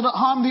 and do not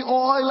harm the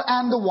oil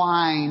and the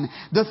wine.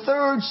 The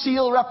 3rd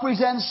seal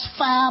represents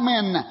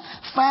famine.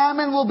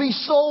 Famine will be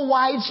so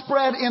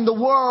widespread in the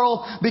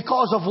world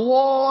because of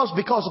wars,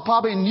 because of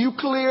probably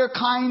nuclear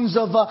kinds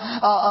of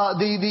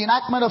the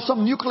enactment of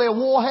some nuclear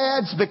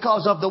warheads,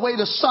 because of the way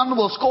the sun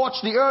will scorch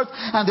the earth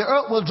and the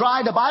earth will dry.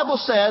 The Bible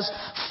says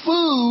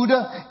food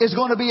is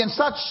going to be in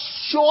such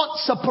short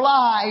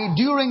supply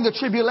during the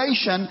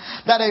tribulation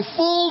that a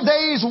full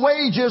day's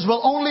wages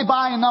will only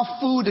buy enough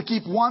food to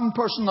keep one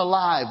person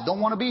alive. Don't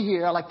want to be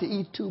here. I like to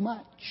eat too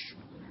much.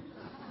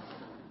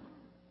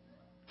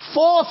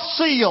 4th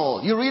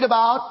seal you read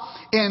about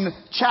in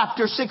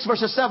chapter 6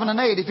 verses 7 and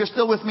 8. If you're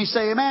still with me,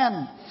 say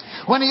amen.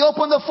 When he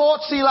opened the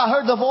 4th seal, I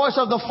heard the voice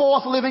of the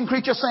 4th living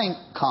creature saying,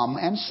 come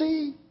and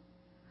see.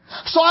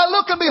 So I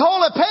look and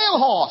behold a pale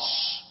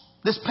horse.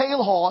 This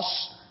pale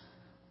horse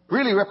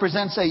really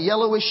represents a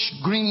yellowish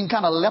green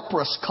kind of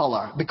leprous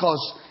color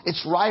because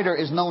its rider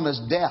is known as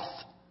death.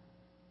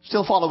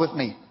 Still follow with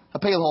me. A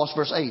pale horse,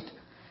 verse 8.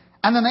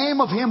 And the name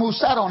of him who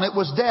sat on it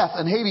was Death,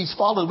 and Hades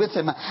followed with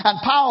him.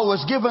 And power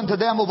was given to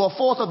them over a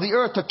fourth of the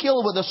earth to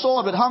kill with the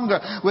sword, with hunger,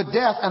 with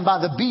death, and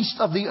by the beast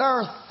of the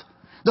earth.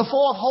 The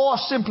fourth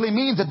horse simply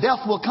means that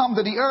death will come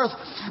to the earth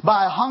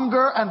by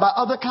hunger and by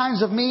other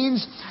kinds of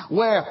means,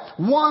 where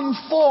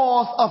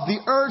 1/4 of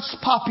the earth's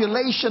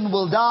population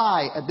will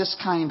die at this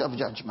kind of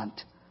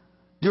judgment.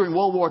 During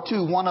World War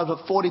II, 1 out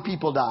of 40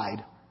 people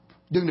died.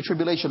 During the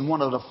tribulation,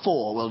 1 out of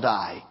 4 will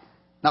die.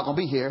 Not going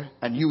to be here,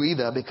 and you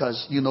either,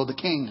 because you know the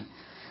king.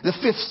 The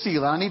fifth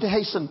seal, and I need to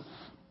hasten.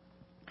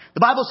 The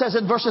Bible says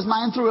in verses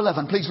 9 through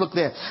 11, please look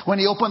there. When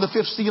he opened the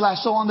fifth seal, I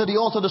saw under the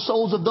altar the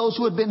souls of those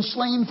who had been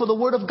slain for the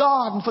word of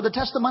God and for the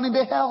testimony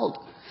they held.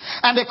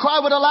 And they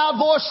cried with a loud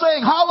voice,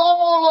 saying, How long,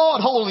 O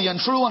Lord, holy and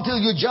true, until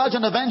you judge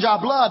and avenge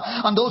our blood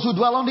on those who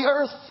dwell on the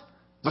earth?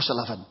 Verse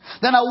 11.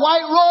 Then a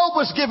white robe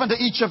was given to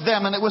each of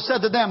them, and it was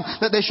said to them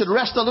that they should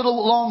rest a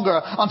little longer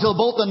until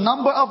both the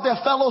number of their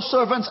fellow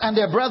servants and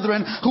their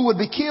brethren who would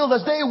be killed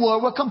as they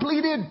were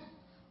completed.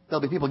 There'll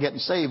be people getting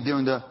saved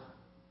during the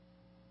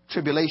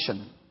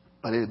tribulation,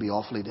 but it'll be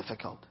awfully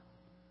difficult.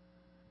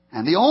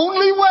 And the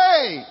only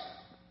way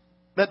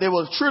that they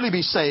will truly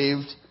be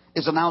saved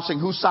is announcing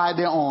whose side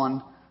they're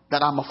on,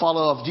 that I'm a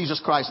follower of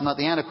Jesus Christ and not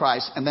the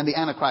Antichrist, and then the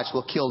Antichrist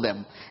will kill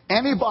them.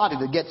 Anybody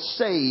that gets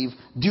saved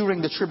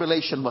during the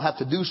tribulation will have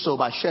to do so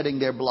by shedding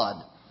their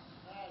blood.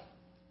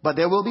 But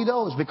there will be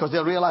those, because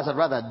they'll realize I'd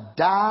rather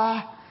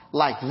die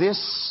like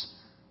this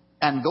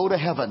and go to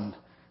heaven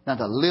than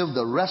to live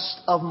the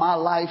rest of my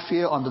life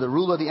here under the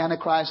rule of the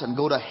Antichrist and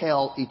go to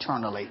hell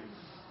eternally.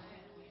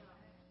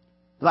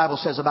 The Bible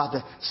says about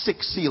the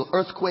sixth seal,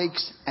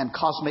 earthquakes and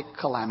cosmic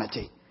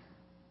calamity.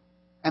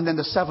 And then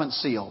the seventh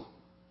seal,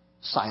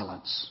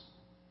 silence.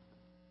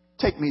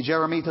 Take me,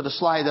 Jeremy, to the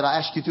slide that I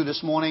asked you to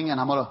this morning, and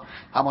I'm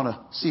gonna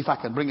see if I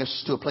can bring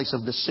us to a place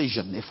of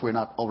decision if we're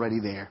not already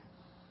there.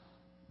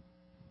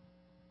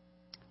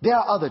 There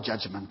are other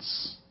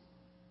judgments,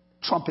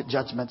 trumpet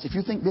judgments. If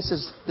you think this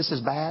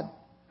is bad,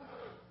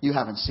 you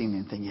haven't seen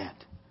anything yet.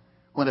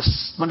 When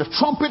the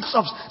trumpets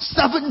of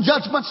 7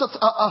 judgments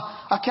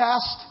are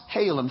cast,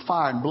 hail and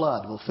fire and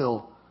blood will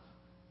fill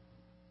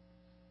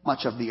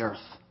much of the earth.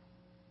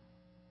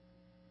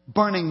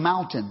 Burning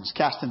mountains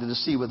cast into the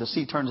sea, where the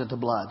sea turns into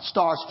blood.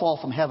 Stars fall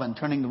from heaven,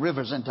 turning the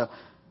rivers into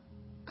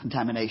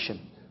contamination.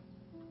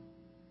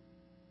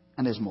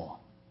 And there's more.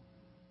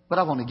 But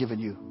I've only given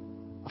you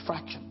a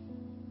fraction.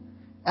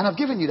 And I've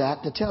given you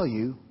that to tell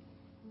you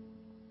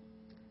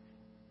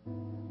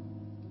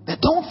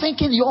that don't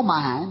think in your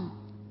mind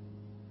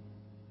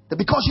that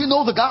because you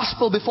know the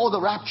gospel before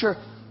the rapture,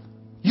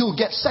 you'll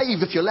get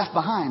saved if you're left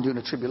behind during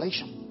the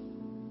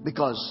tribulation.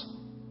 Because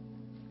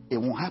it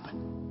won't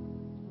happen.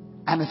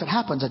 And if it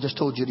happens, I just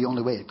told you the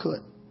only way it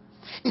could.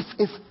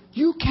 If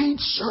you can't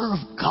serve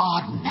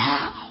God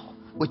now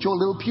with your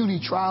little puny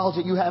trials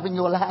that you have in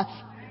your life,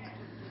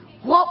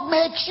 what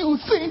makes you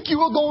think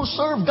you are going to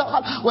serve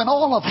God when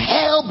all of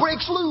hell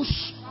breaks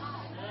loose?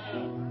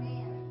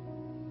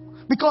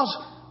 Because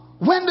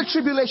when the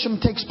tribulation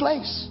takes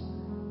place,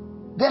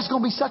 there's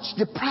going to be such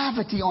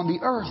depravity on the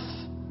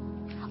earth.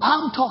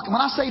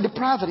 When I say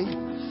depravity,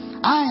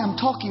 I am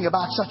talking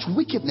about such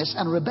wickedness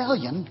and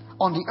rebellion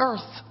on the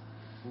earth.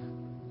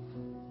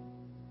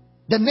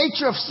 The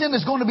nature of sin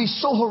is going to be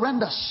so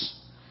horrendous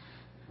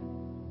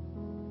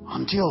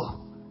until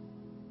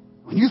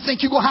when you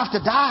think you're going to have to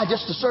die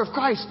just to serve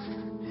Christ,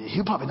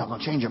 you're probably not going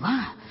to change your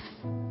mind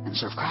and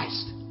serve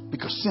Christ,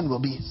 because sin will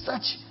be in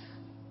such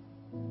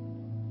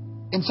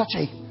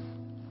a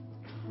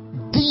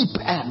deep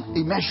and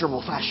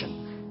immeasurable fashion.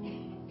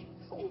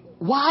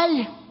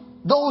 Why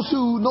those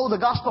who know the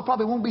gospel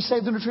probably won't be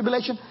saved in the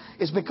tribulation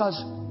is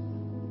because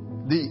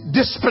the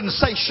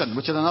dispensation,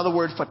 which is another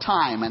word for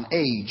time and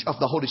age, of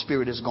the Holy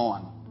Spirit is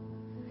gone.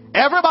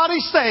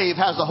 Everybody saved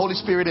has the Holy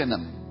Spirit in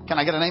them. Can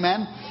I get an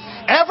amen?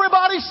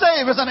 Everybody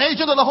saved is an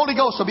agent of the Holy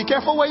Ghost. So be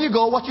careful where you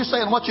go, what you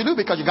say, and what you do,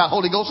 because you got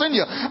Holy Ghost in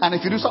you. And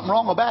if you do something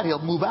wrong or bad,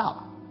 He'll move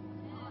out.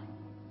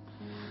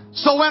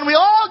 So when we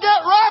all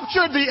get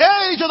raptured, the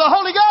age of the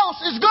Holy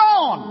Ghost is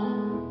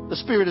gone. The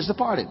Spirit is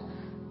departed.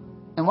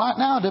 And right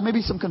now there may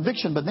be some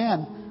conviction, but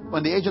then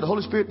when the age of the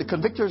Holy Spirit, the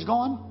convictor is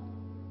gone,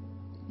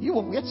 you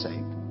won't get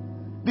saved.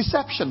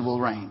 Deception will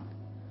reign.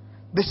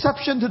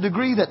 Deception to the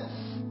degree that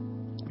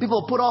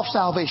people put off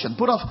salvation,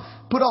 put off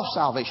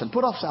salvation,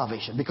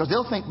 because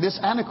they'll think this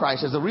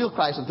Antichrist is the real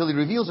Christ until He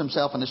reveals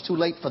Himself, and it's too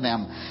late for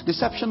them.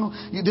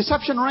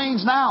 Deception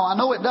reigns now. I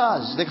know it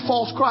does. There are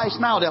false Christs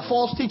now. There are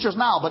false teachers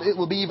now, but it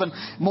will be even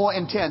more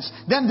intense.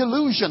 Then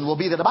delusion will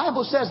be there. The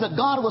Bible says that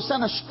God will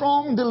send a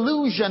strong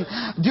delusion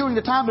during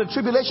the time of the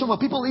tribulation where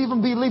people even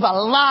believe a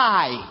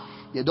lie.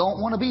 You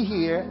don't want to be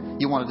here.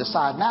 You want to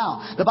decide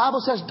now. The Bible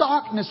says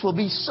darkness will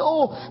be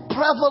so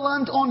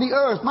prevalent on the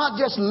earth.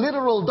 Not just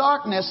literal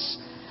darkness,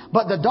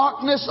 but the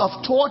darkness of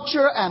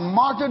torture and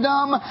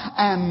martyrdom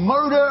and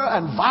murder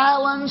and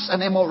violence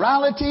and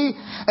immorality.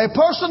 A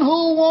person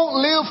who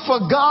won't live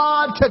for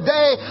God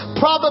today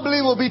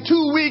probably will be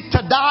too weak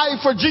to die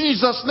for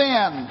Jesus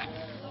then.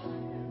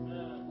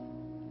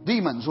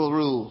 Demons will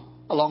rule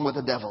along with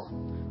the devil.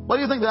 What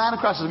do you think the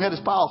Antichrist is going to get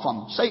his power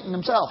from? Satan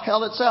himself,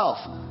 hell itself.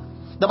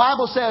 The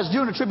Bible says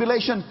during the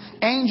tribulation,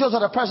 angels that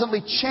are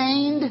presently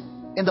chained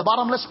in the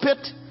bottomless pit.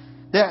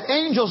 There are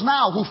angels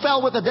now who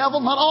fell with the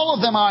devil. Not all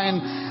of them are in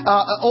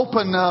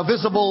open,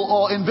 visible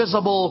or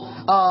invisible,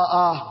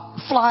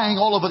 flying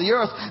all over the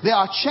earth. There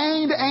are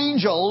chained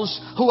angels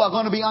who are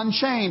going to be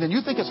unchained. And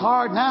you think it's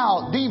hard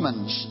now.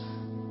 Demons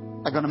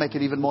are going to make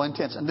it even more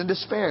intense. And then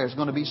despair is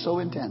going to be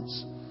so intense.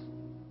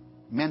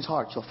 Men's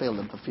hearts will fail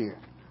them for fear.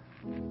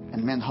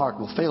 And men's heart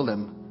will fail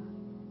them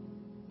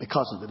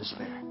because of the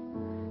despair.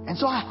 And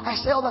so I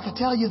say all that to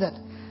tell you that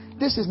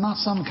this is not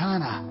some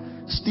kind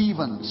of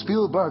Steven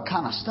Spielberg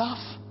kind of stuff.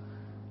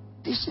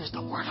 This is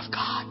the Word of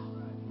God.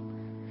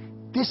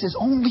 This is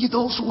only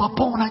those who are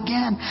born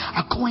again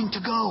are going to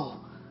go.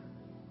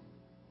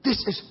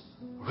 This is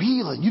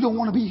real and you don't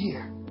want to be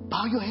here.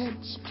 Bow your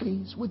heads,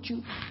 please, would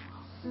you?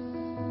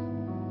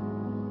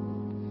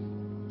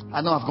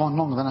 I know I've gone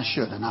longer than I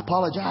should, and I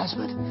apologize,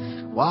 but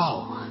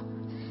wow.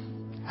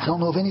 I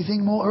don't know of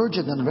anything more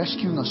urgent than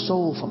rescuing a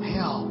soul from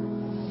hell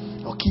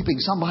or keeping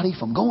somebody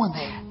from going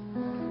there.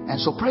 And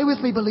so pray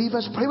with me,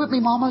 believers. Pray with me,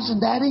 mamas and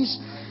daddies.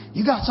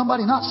 You got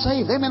somebody not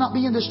saved. They may not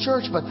be in this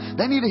church, but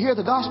they need to hear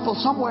the gospel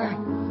somewhere.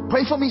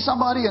 Pray for me,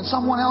 somebody and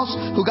someone else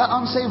who got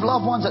unsaved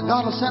loved ones that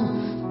God will send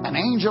an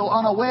angel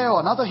unaware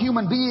or another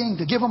human being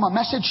to give them a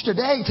message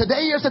today.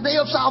 Today is the day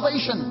of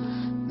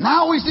salvation.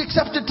 Now is the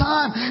accepted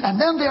time. And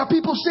then there are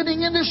people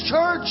sitting in this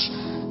church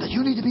that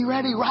you need to be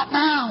ready right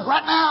now.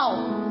 Right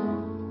now.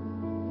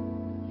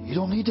 You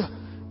don't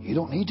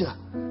need to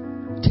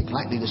take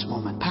lightly this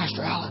moment.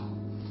 Pastor Allen,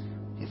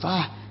 if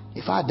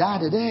I die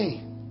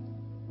today,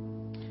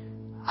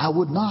 I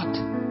would not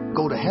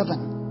go to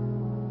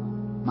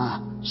heaven. My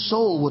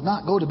soul would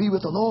not go to be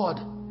with the Lord.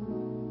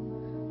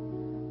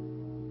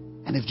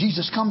 And if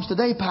Jesus comes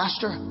today,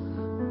 Pastor,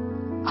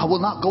 I will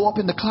not go up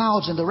in the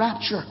clouds in the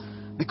rapture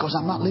because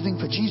I'm not living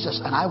for Jesus,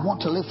 and I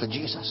want to live for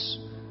Jesus.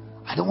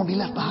 I don't want to be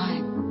left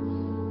behind.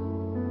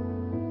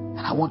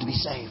 And I want to be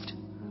saved.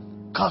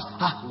 Because,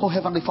 oh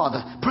Heavenly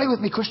Father, pray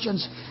with me,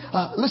 Christians.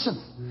 Listen,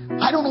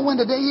 I don't know when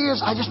the day is.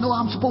 I just know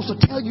I'm supposed to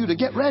tell you to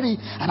get ready.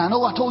 And I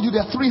know I told you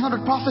there are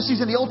 300 prophecies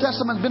in the Old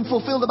Testament been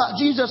fulfilled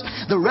about Jesus.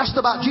 The rest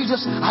about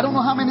Jesus, I don't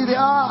know how many there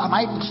are. I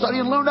might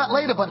study and learn that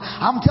later. But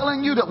I'm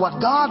telling you that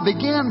what God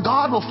began,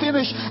 God will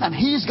finish. And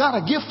He's got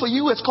a gift for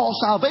you. It's called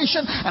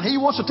salvation. And He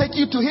wants to take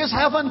you to His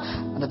heaven.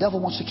 And the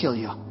devil wants to kill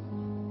you.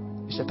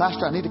 You say,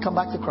 Pastor, I need to come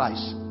back to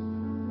Christ.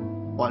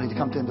 Well, I need to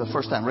come to Him for the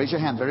first time. Raise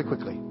your hand very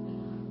quickly.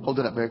 Hold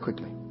it up very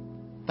quickly.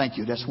 Thank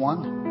you. That's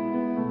one.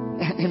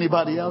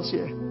 Anybody else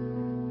here?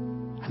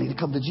 I need to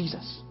come to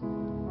Jesus.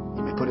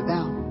 You may put it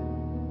down.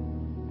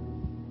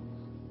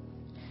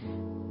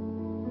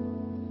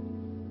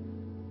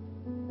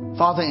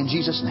 Father, in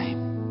Jesus'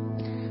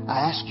 name, I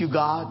ask you,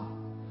 God,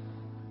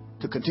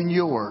 to continue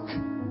your work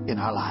in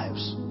our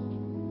lives.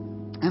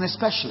 And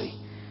especially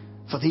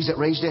for these that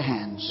raised their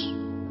hands,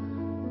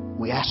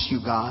 we ask you,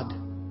 God,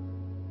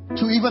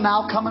 to even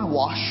now come and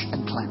wash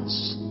and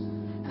cleanse.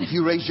 If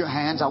you raise your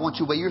hands, I want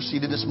you where you're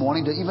seated this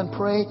morning to even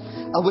pray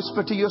a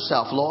whisper to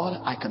yourself. Lord,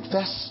 I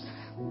confess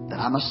that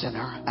I'm a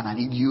sinner and I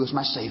need you as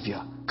my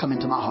Savior. Come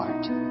into my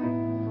heart.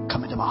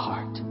 Come into my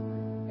heart.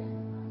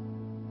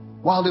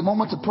 While the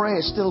moment of prayer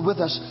is still with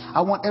us,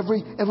 I want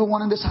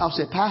everyone in this house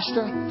to say,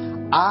 Pastor,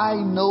 I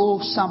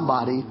know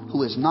somebody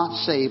who is not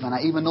saved, and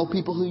I even know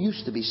people who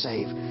used to be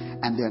saved,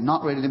 and they're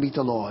not ready to meet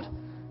the Lord,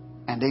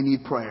 and they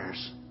need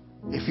prayers.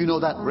 If you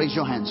know that, raise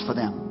your hands for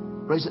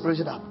them. Raise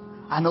it up.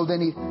 I know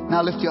they need.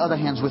 Now lift your other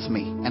hands with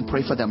me and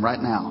pray for them right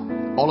now.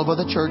 All over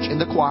the church,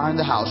 in the choir, in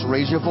the house,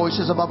 raise your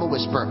voices above a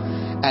whisper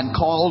and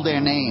call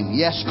their name.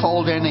 Yes,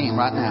 call their name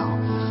right now.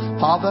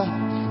 Father,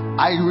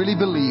 I really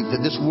believe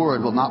that this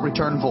word will not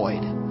return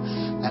void.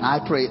 And I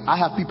pray, I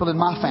have people in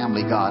my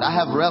family, God. I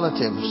have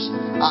relatives.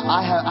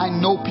 I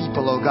know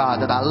people, oh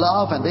God, that I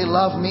love and they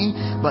love me,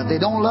 but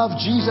they don't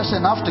love Jesus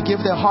enough to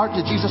give their heart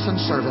to Jesus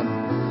and serve Him.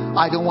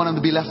 I don't want them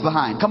to be left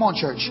behind. Come on,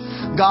 church.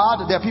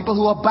 God, there are people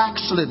who are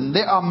backslidden.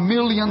 There are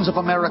millions of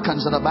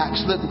Americans that are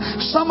backslidden.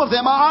 Some of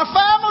them are our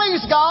families,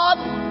 God.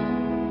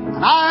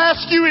 And I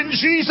ask you in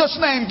Jesus'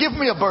 name, give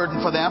me a burden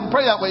for them.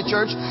 Pray that way,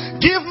 church.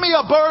 Give me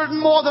a burden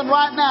more than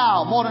right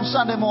now, more than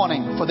Sunday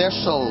morning, for their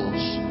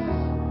souls.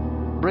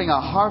 Bring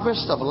a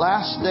harvest of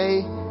last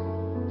day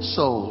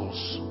souls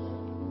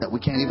that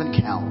we can't even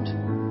count.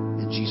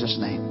 In Jesus'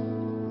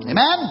 name.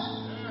 Amen.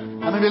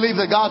 Let me believe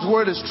that God's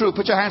word is true.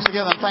 Put your hands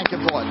together and thank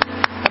Him for it.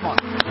 Come on.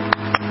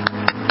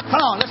 Come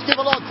on, let's give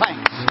the Lord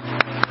thanks.